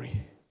God's glory.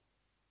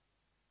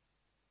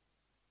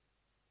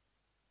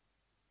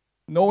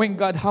 Knowing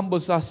God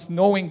humbles us,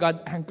 knowing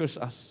God anchors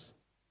us.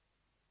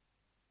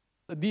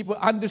 The deeper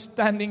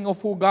understanding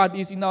of who God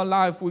is in our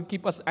life will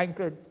keep us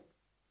anchored,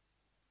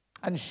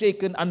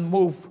 unshaken,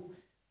 unmoved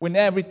when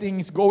everything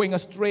is going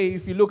astray.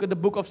 If you look at the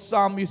book of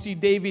Psalms, you see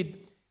David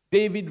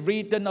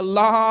written a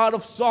lot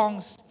of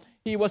songs.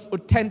 He was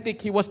authentic,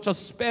 he was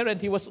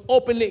transparent, he was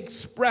openly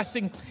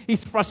expressing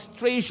his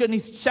frustration,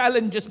 his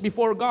challenges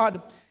before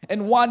God.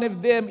 And one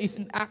of them is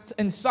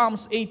in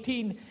Psalms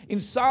 18. In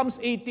Psalms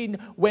 18,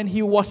 when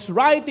he was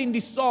writing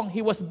this song,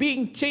 he was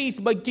being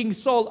chased by King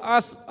Saul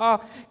as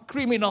a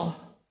criminal.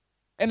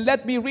 And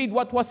let me read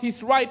what was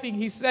his writing.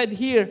 He said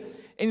here,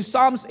 in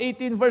Psalms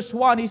 18 verse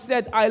 1, he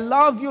said, I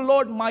love you,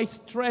 Lord, my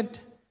strength.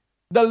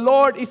 The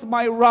Lord is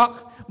my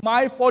rock,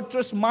 my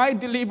fortress, my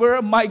deliverer.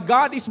 My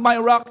God is my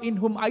rock in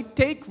whom I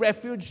take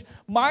refuge,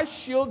 my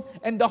shield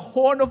and the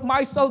horn of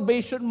my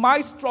salvation,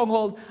 my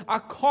stronghold. I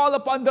call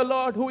upon the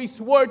Lord who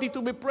is worthy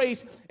to be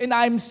praised, and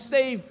I am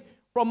saved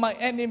from my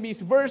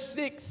enemies. Verse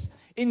 6,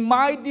 in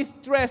my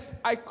distress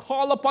I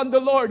call upon the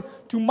Lord.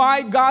 To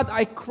my God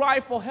I cry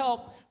for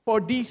help.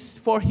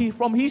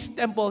 From His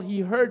temple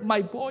He heard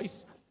my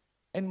voice,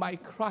 and my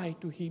cry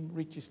to Him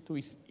reaches to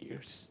His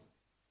ears.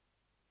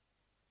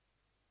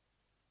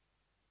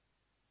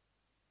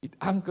 It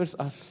anchors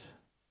us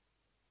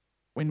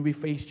when we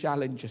face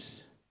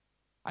challenges.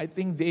 I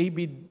think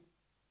David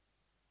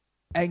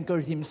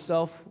anchored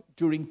himself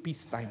during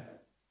peacetime.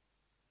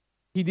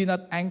 He did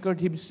not anchor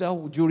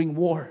himself during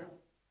war.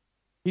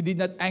 He did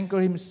not anchor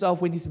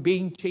himself when he's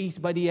being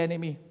chased by the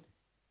enemy.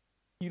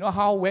 You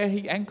know where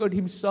he anchored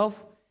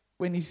himself?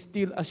 When he's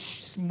still a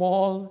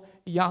small,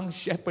 young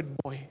shepherd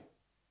boy.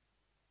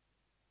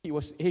 He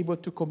was able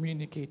to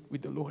communicate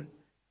with the Lord.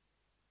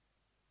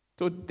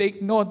 So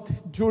take note,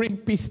 during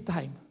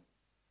peacetime,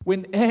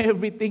 when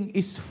everything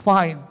is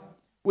fine,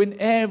 when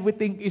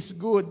everything is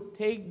good,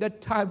 take the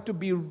time to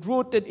be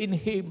rooted in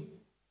Him.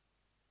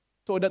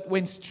 So that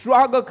when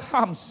struggle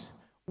comes,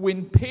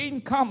 when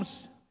pain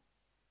comes,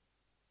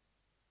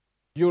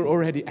 you're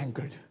already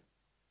anchored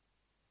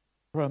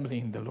firmly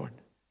in the Lord.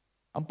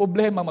 Ang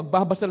problema,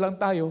 magbabasa lang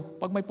tayo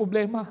pag may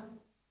problema.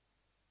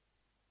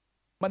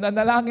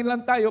 Mananalangin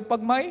lang tayo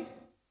pag may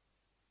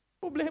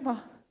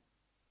problema.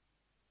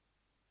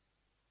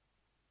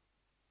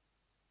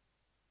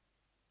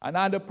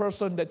 Another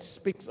person that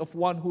speaks of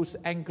one who's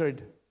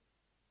anchored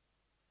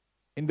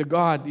in the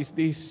God is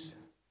this.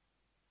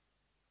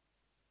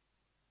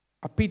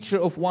 A picture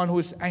of one who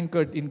is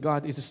anchored in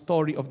God is a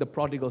story of the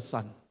prodigal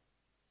son.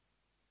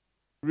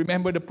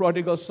 Remember the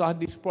prodigal son?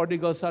 This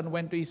prodigal son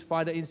went to his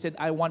father and said,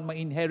 I want my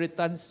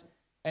inheritance.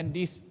 And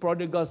this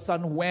prodigal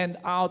son went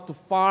out to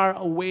far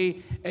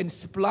away and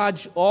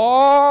splurged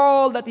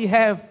all that he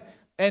had.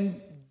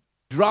 And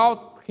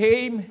drought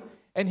came,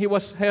 and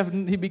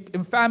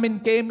famine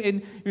came,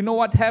 and you know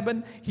what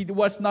happened? He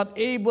was not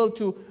able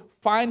to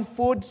find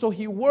food, so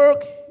he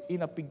worked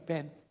in a pig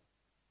pen.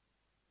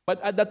 But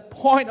at that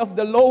point of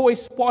the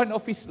lowest point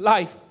of his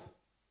life,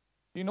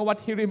 you know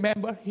what he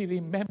remembered? He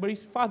remembered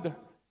his father.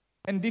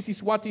 And this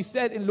is what he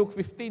said in Luke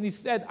 15. He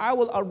said, I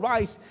will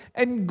arise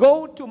and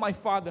go to my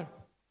father.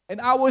 And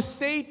I will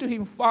say to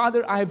him,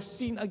 Father, I have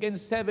sinned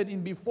against heaven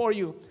and before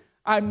you.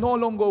 I'm no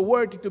longer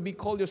worthy to be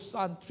called your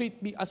son.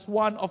 Treat me as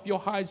one of your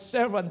hired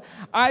servant.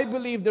 I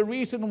believe the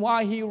reason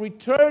why he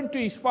returned to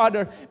his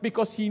father,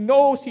 because he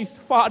knows his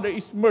father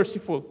is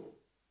merciful.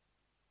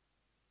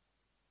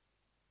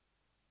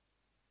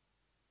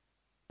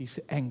 He's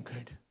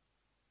anchored.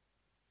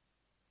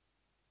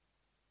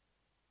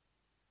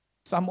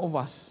 Some of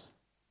us,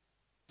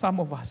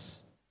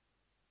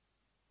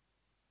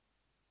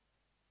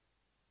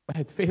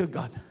 had failed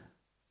God.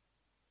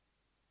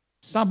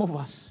 Some of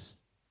us,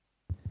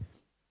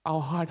 our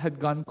heart had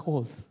gone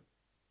cold.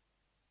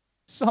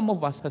 Some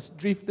of us has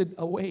drifted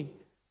away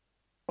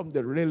from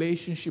the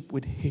relationship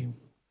with Him.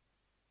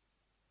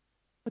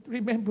 But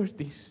remember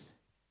this.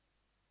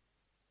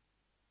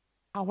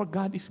 Our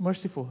God is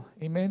merciful.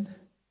 Amen?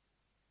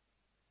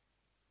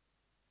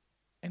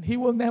 And He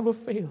will never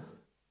fail.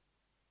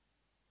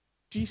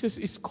 Jesus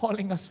is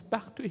calling us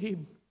back to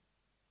Him,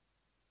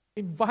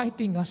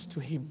 inviting us to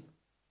Him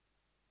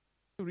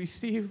to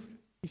receive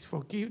His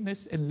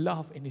forgiveness and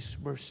love and His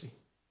mercy.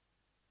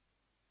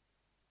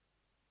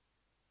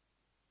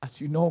 As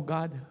you know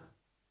God,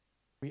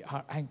 we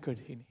are anchored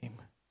in Him.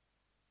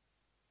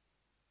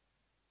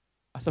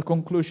 As a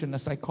conclusion,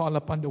 as I call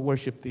upon the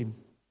worship team,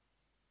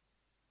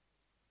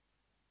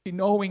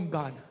 knowing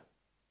God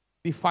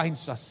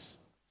defines us.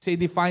 Say,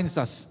 defines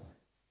us.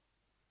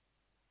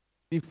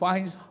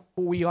 Defines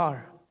who we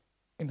are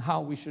and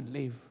how we should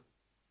live.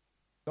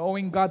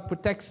 Knowing God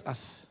protects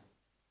us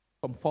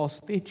from false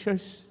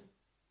teachers,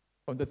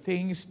 from the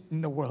things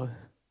in the world.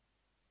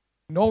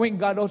 Knowing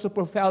God also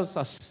propels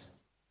us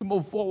to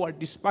move forward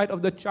despite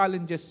of the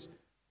challenges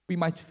we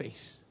might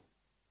face.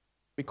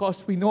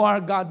 Because we know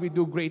our God will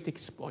do great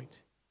exploit.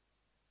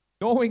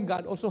 Knowing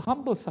God also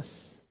humbles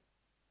us.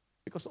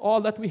 Because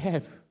all that we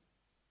have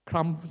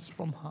comes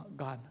from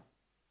God.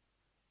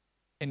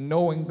 And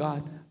knowing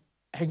God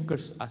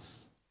anchors us.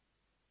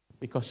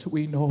 Because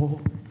we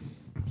know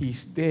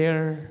He's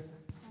there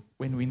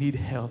when we need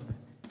help.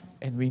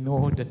 And we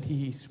know that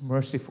He is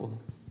merciful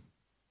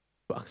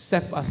to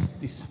accept us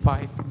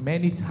despite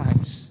many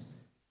times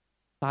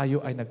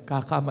tayo ay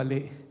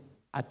nagkakamali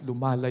at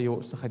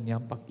lumalayo sa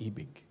Kanyang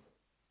pag-ibig.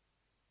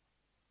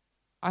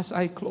 As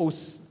I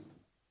close,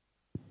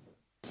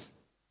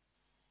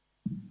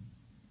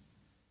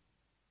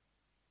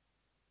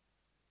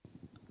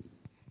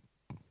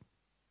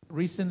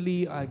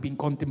 recently I've been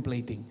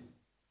contemplating.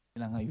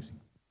 Kailangan ayusin.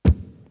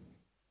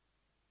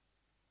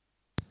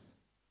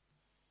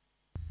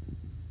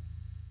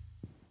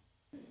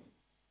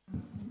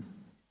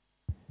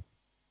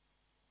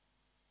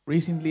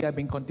 Recently I've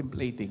been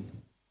contemplating.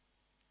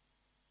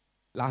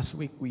 Last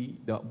week,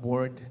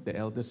 the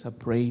elders have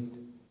prayed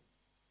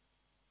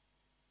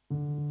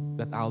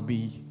that I'll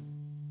be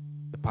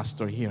the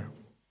pastor here.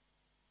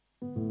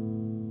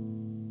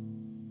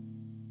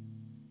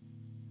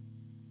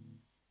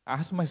 I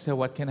asked myself,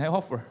 what can I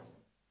offer?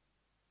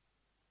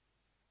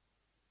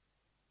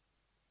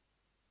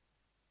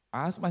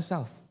 I asked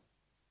myself,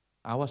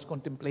 I was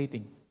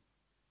contemplating,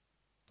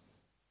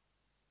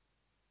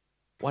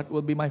 what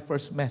will be my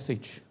first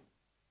message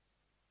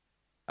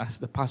as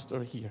the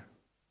pastor here?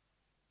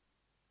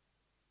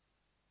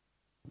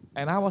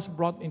 And I was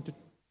brought into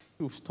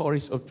two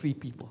stories of three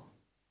people.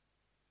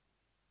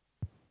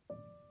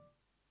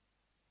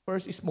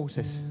 First is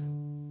Moses.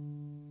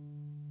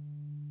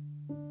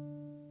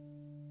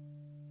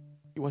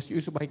 He was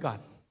used by God.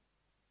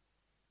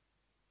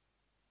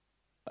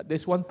 But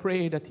there's one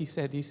prayer that he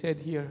said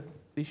here,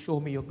 please show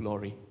me your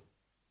glory.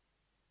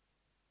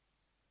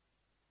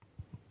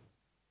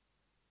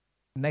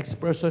 Next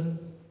person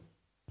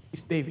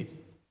is David.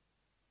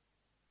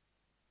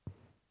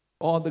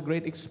 All the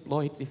great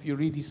exploits, if you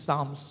read his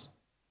Psalms,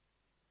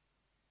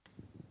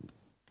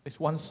 there's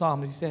one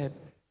Psalm, he said,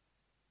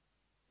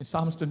 in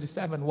Psalms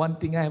 27, one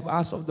thing I have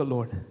asked of the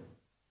Lord,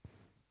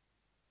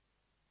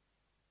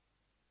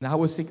 and I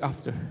will seek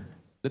after,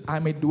 that I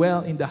may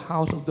dwell in the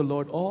house of the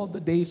Lord all the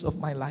days of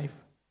my life,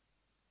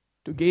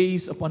 to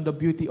gaze upon the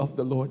beauty of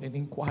the Lord and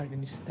inquire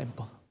in His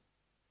temple.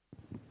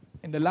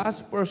 And the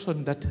last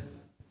person that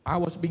I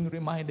was being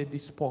reminded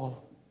is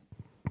Paul.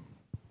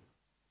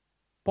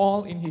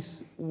 Paul, in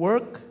his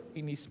work,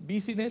 in his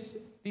busyness,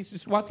 this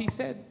is what he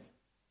said.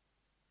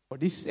 For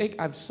this sake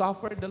I've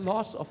suffered the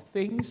loss of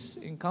things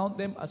and count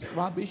them as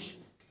rubbish,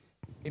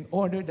 in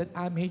order that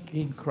I may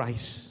gain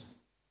Christ.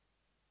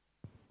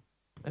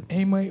 That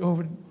I may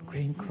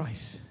gain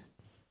Christ.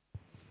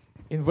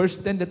 In verse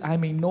 10, that I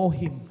may know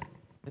Him.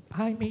 That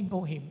I may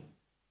know Him.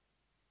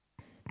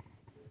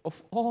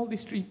 Of all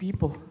these three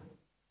people,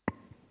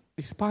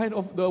 despite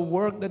of the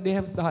work that they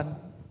have done,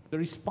 the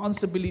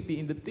responsibility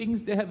in the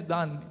things they have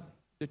done,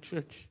 the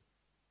church,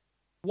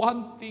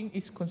 one thing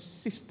is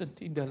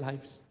consistent in their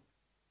lives: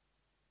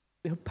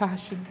 their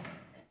passion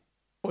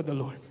for the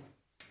Lord.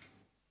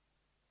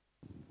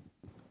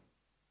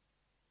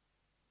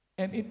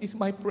 And it is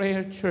my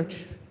prayer,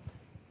 church,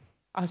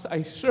 as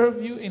I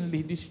serve you and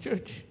lead this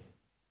church,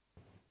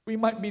 we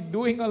might be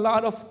doing a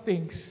lot of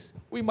things.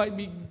 We might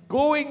be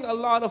going a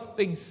lot of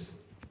things.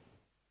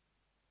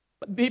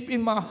 But deep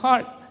in my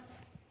heart,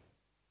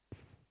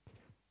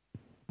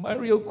 My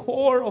real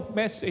core of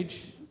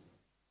message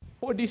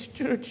for this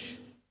church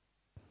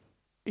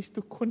is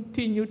to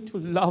continue to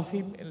love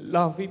Him and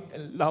love Him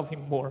and love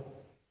Him more.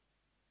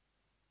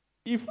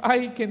 If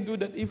I can do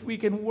that, if we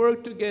can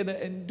work together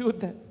and do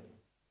that,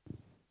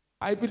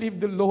 I believe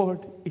the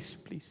Lord is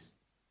pleased.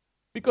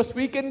 Because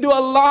we can do a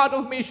lot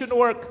of mission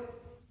work.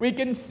 We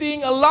can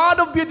sing a lot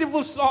of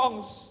beautiful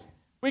songs.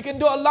 We can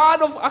do a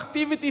lot of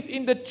activities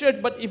in the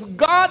church. But if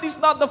God is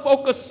not the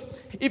focus,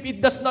 if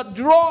it does not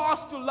draw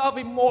us to love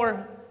Him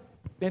more,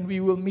 then we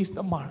will miss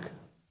the mark.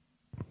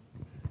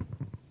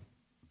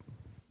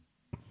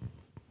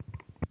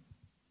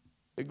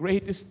 The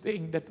greatest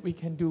thing that we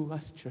can do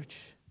as church,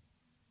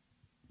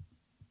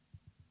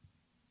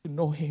 to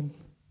know Him,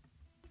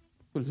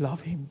 to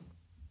love Him,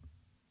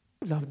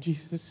 to love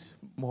Jesus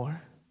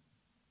more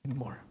and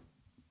more.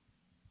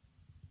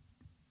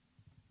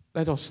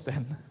 Let us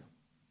stand.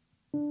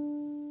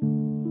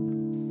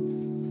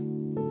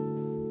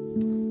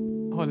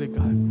 Holy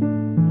God,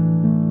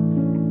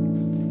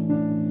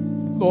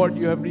 Lord,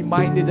 you have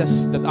reminded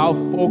us that our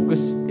focus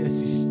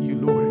is you,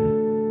 Lord.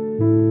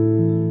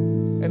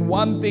 And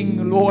one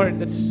thing, Lord,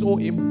 that's so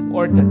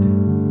important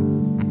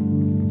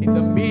in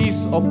the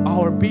midst of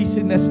our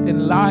busyness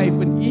in life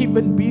and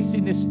even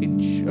busyness in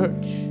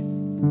church,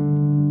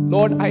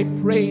 Lord, I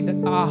pray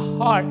that our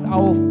heart,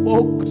 our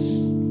focus,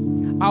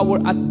 our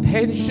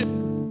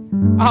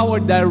attention, our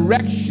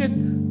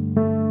direction,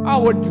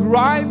 our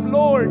drive,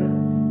 Lord,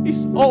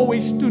 is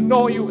always to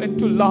know you and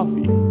to love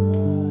you.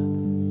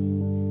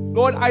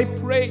 Lord, I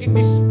pray in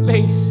this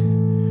place,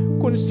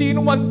 kung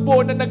sino man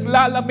po na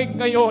naglalamig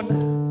ngayon,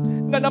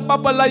 na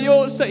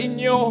napapalayo sa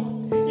inyo,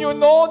 you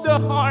know the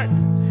heart.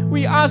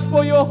 We ask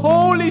for your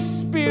Holy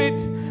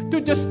Spirit to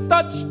just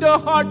touch the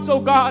hearts, oh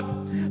God.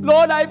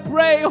 Lord, I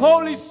pray,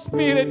 Holy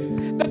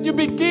Spirit, that you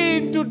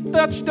begin to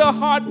touch the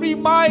heart.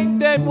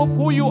 Remind them of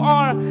who you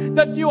are,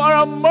 that you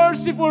are a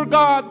merciful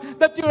God,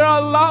 that you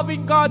are a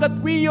loving God, that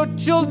we, your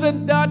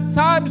children, there are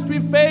times we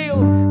fail,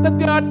 that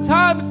there are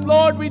times,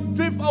 Lord, we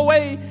drift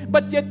away,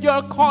 but yet you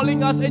are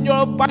calling us and you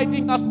are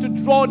inviting us to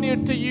draw near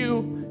to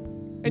you.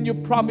 And you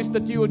promise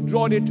that you will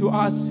draw near to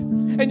us.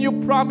 And you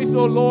promise,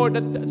 oh Lord,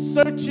 that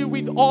search you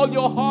with all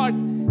your heart.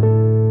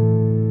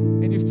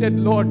 And you said,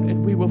 Lord,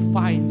 and we will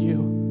find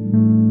you.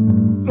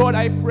 Lord,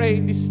 I pray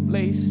in this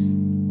place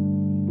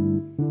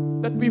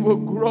that we will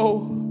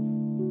grow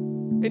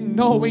in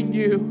knowing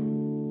you.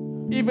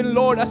 Even,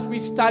 Lord, as we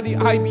study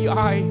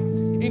IBI,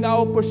 in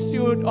our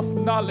pursuit of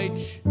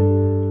knowledge,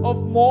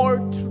 of more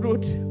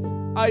truth,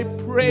 I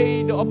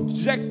pray the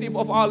objective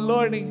of our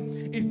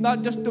learning is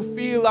not just to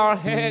fill our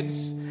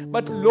heads,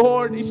 but,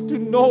 Lord, is to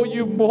know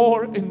you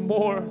more and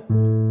more.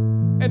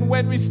 And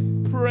when we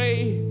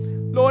pray,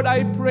 Lord,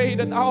 I pray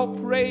that our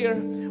prayer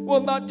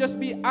will not just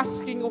be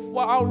asking of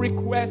our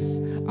requests,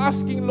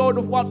 asking, Lord,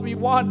 of what we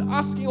want,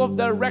 asking of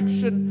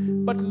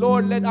direction, but,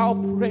 Lord, let our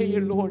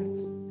prayer, Lord,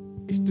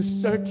 is to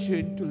search you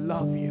and to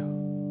love you.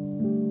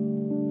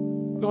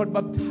 Lord,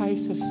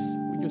 baptize us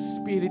with your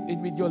Spirit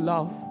and with your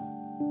love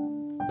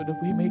so that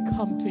we may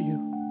come to you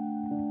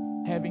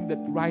having that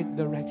right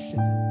direction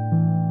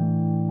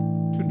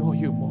to know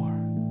you more.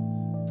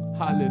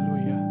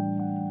 Hallelujah.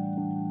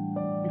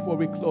 Before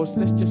we close,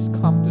 let's just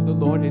come to the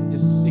Lord and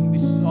just sing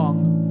this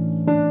song.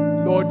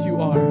 Lord, you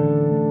are.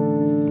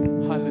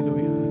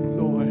 Hallelujah.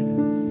 Lord.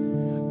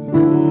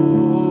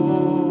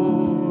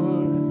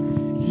 Lord,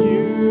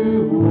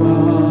 you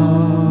are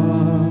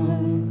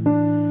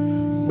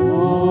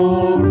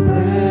more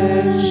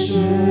precious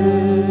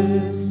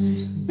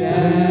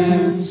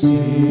than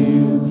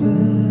silver.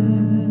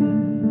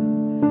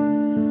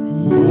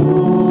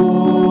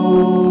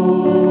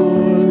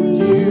 Lord,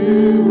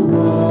 you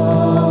are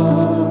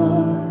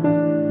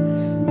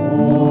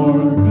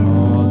more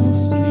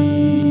costly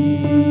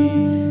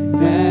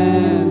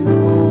than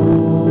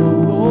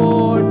gold.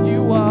 Lord,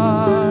 you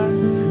are.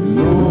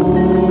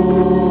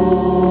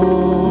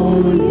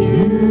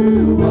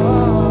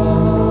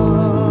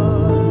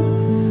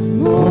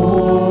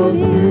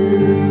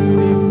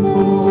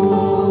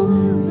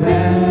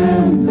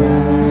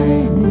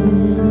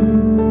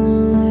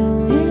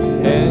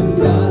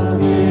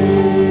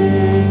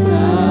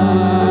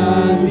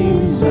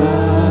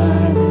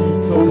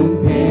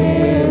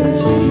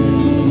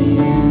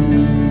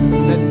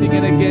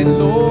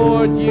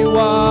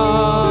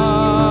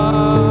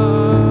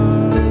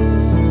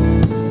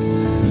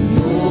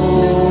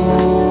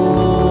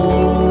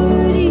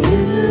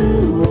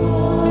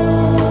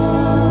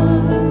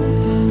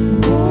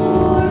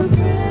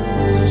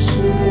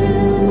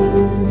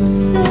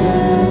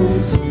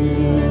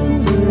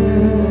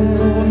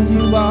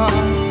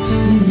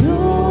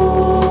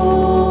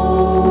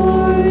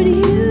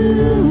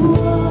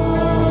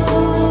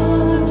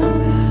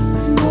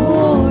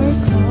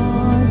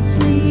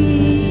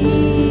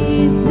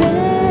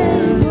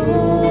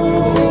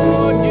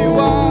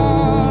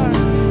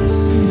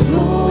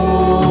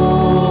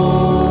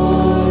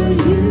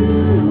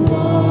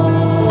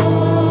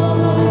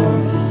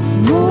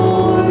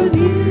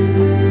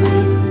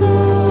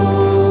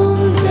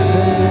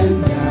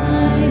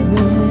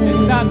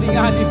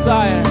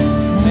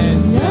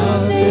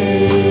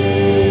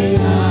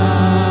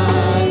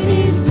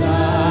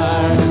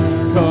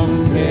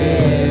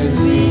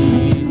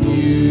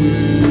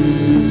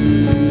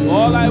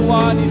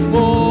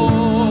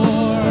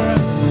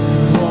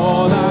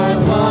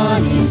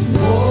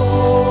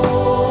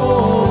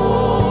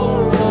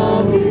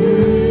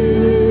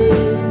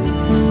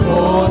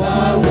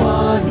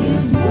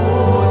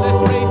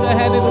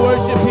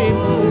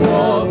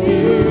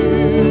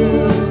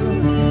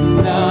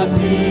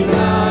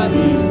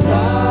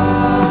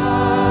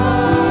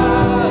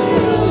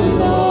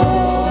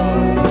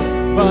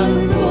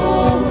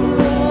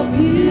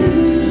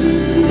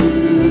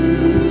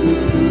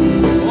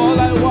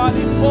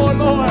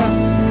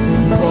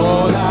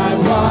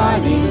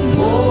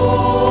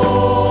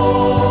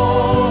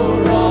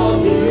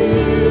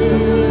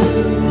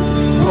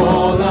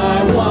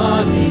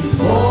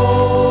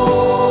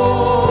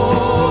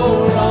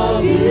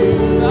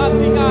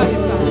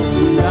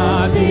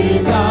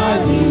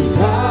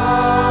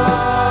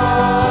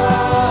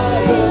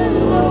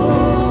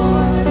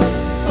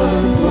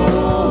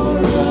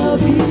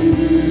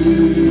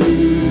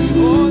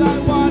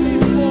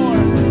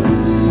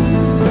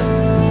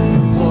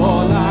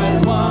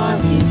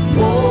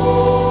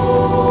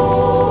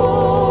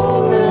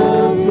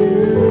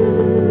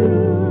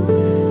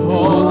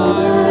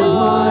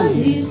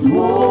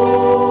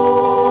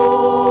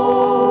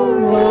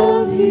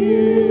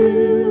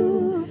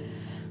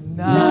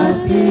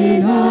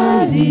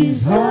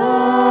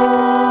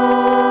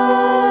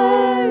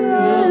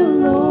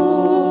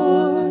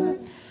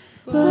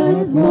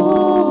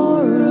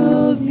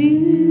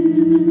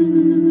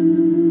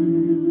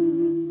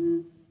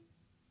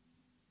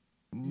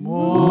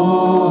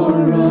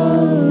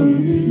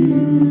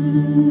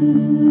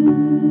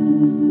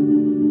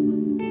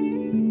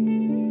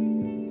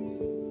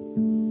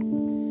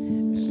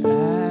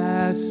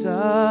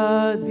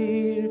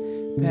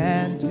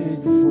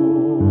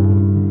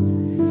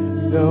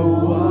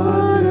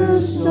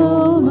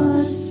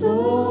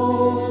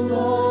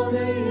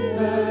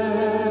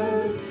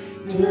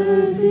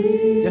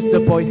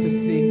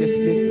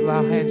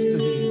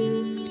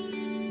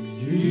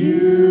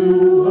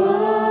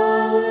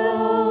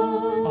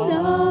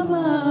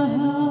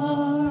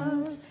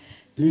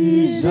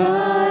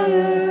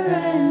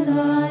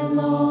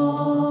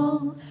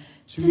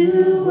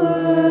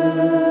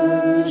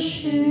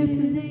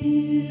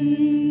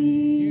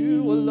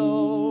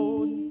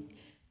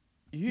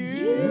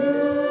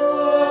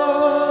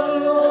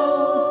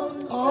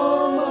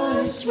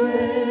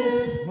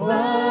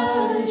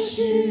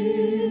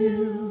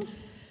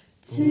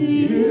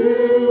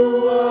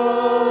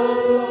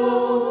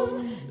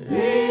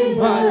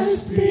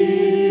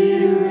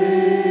 spirit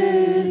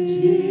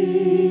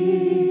yield.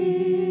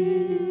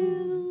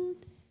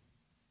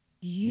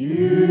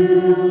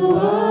 You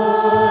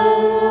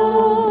alone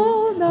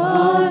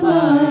are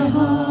my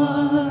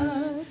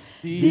heart's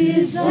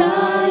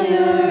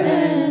desire,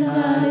 and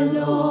I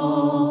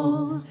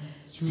long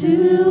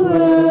to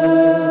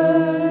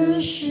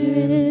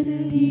worship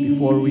thee.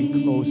 Before we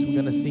close, we're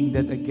going to sing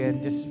that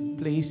again. Just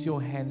place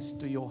your hands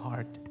to your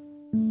heart.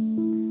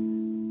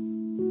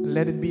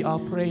 Let it be our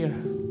prayer.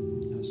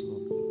 Yes,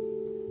 Lord.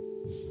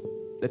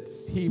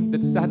 That's Him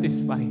that's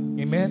satisfying.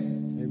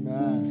 Amen?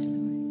 Amen.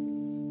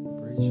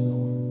 Praise you,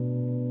 Lord.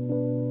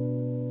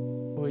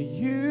 For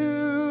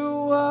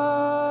you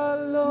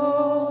alone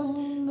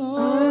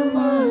are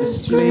my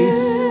just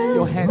place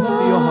your hands to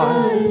your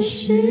heart.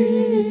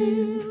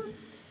 shield.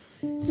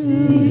 To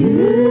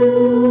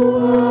you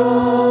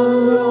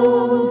alone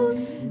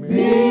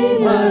may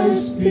my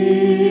spirit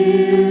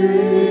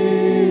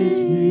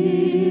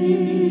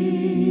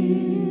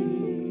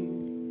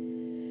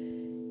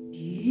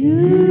yield.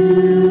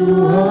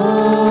 You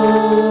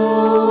alone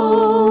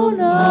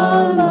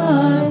are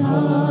my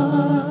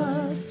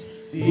heart's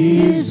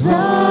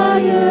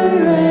desire,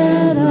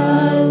 and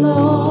I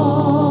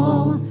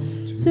long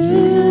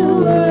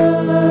to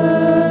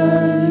worship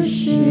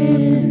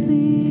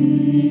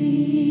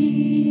thee.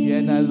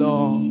 And I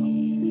long.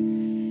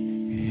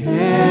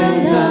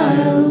 And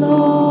I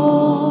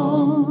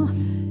long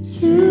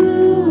to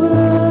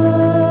worship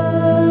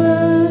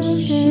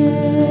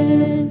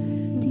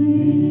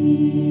thee.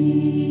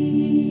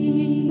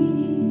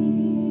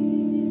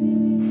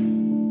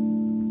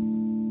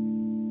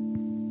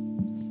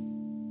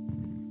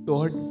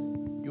 Lord,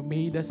 you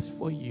made us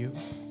for you,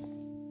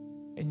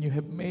 and you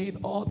have made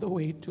all the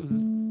way to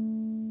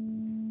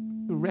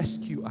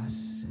rescue us.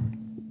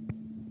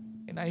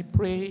 And I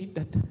pray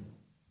that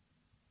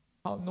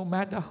no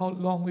matter how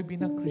long we've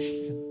been a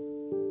Christian,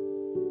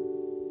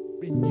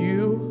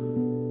 renew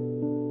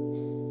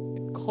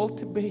and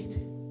cultivate,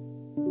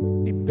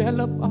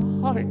 develop a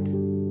heart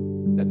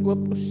that will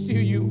pursue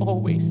you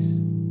always,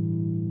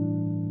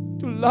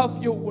 to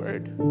love your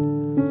word,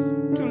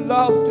 to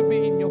love to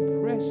be in your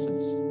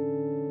presence,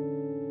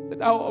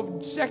 that our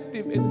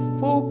objective and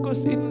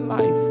focus in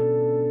life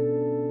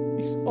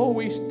is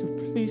always to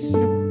please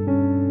you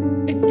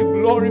and to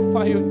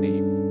glorify your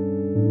name,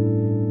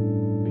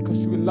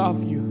 because we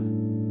love you.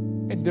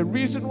 And the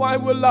reason why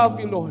we love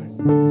you, Lord,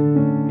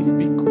 is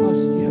because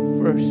you have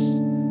first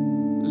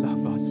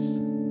loved us.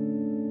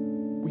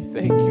 We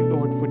thank you,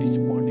 Lord, for this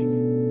morning.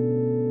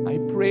 I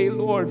pray,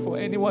 Lord, for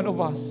any one of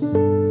us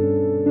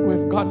who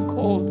have gone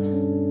cold,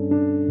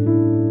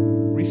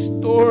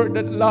 restore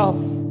that love,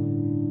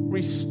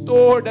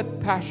 restore that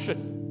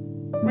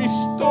passion,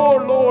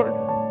 restore, Lord,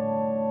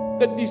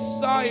 the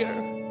desire,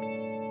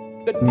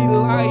 the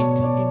delight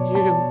in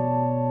you.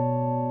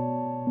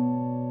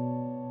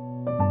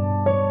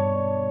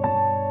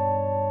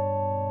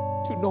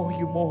 To know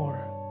you more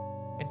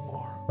and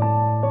more.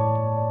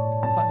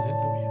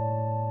 Hallelujah.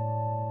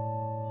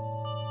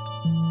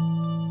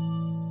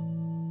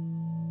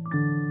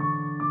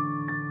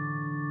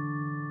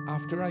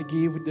 After I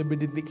give the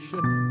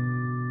benediction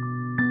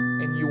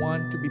and you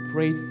want to be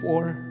prayed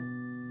for,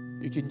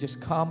 you can just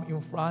come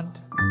in front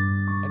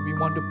and we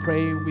want to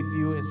pray with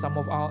you, and some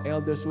of our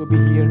elders will be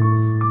here.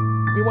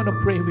 We want to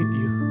pray with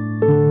you.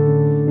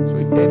 So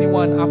if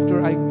anyone,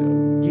 after I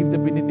give the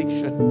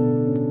benediction,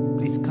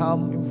 please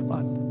come in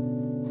front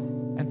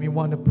and we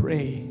want to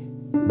pray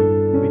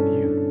with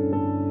you.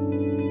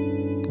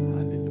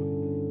 Hallelujah.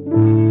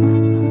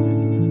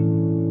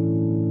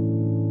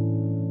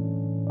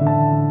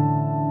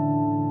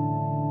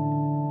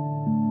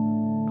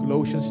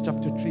 Colossians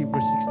chapter 3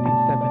 verse 16,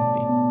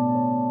 17.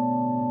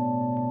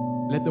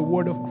 Let the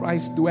word of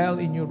Christ dwell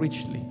in you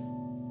richly,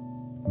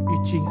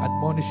 teaching,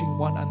 admonishing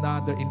one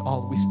another in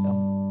all wisdom.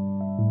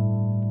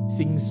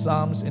 Sing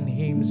psalms and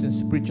hymns and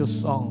spiritual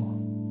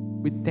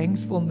song with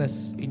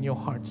thankfulness in your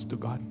hearts to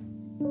God.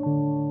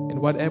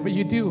 And whatever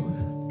you do,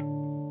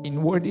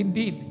 in word and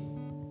deed,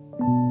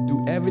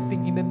 do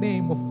everything in the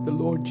name of the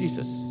Lord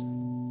Jesus,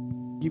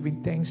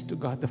 giving thanks to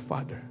God the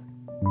Father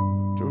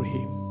through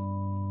Him.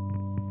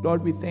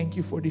 Lord, we thank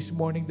you for this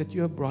morning that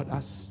you have brought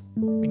us,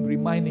 in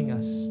reminding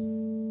us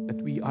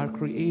that we are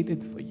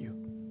created for you,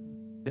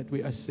 that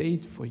we are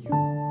saved for you,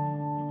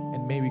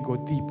 and may we go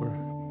deeper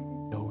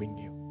knowing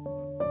you.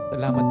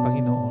 Salamat,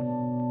 Panginoon.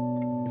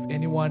 If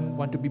anyone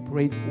want to be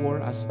prayed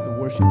for as the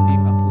worship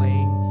team are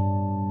playing,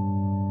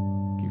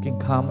 you can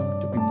come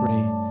to be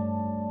prayed.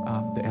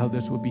 The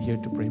elders will be here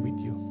to pray with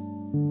you.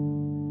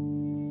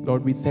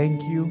 Lord, we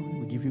thank you.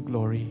 We give you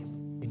glory.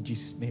 In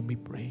Jesus' name we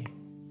pray.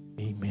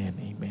 Amen,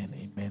 amen,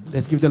 amen.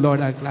 Let's give the Lord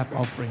a clap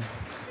offering.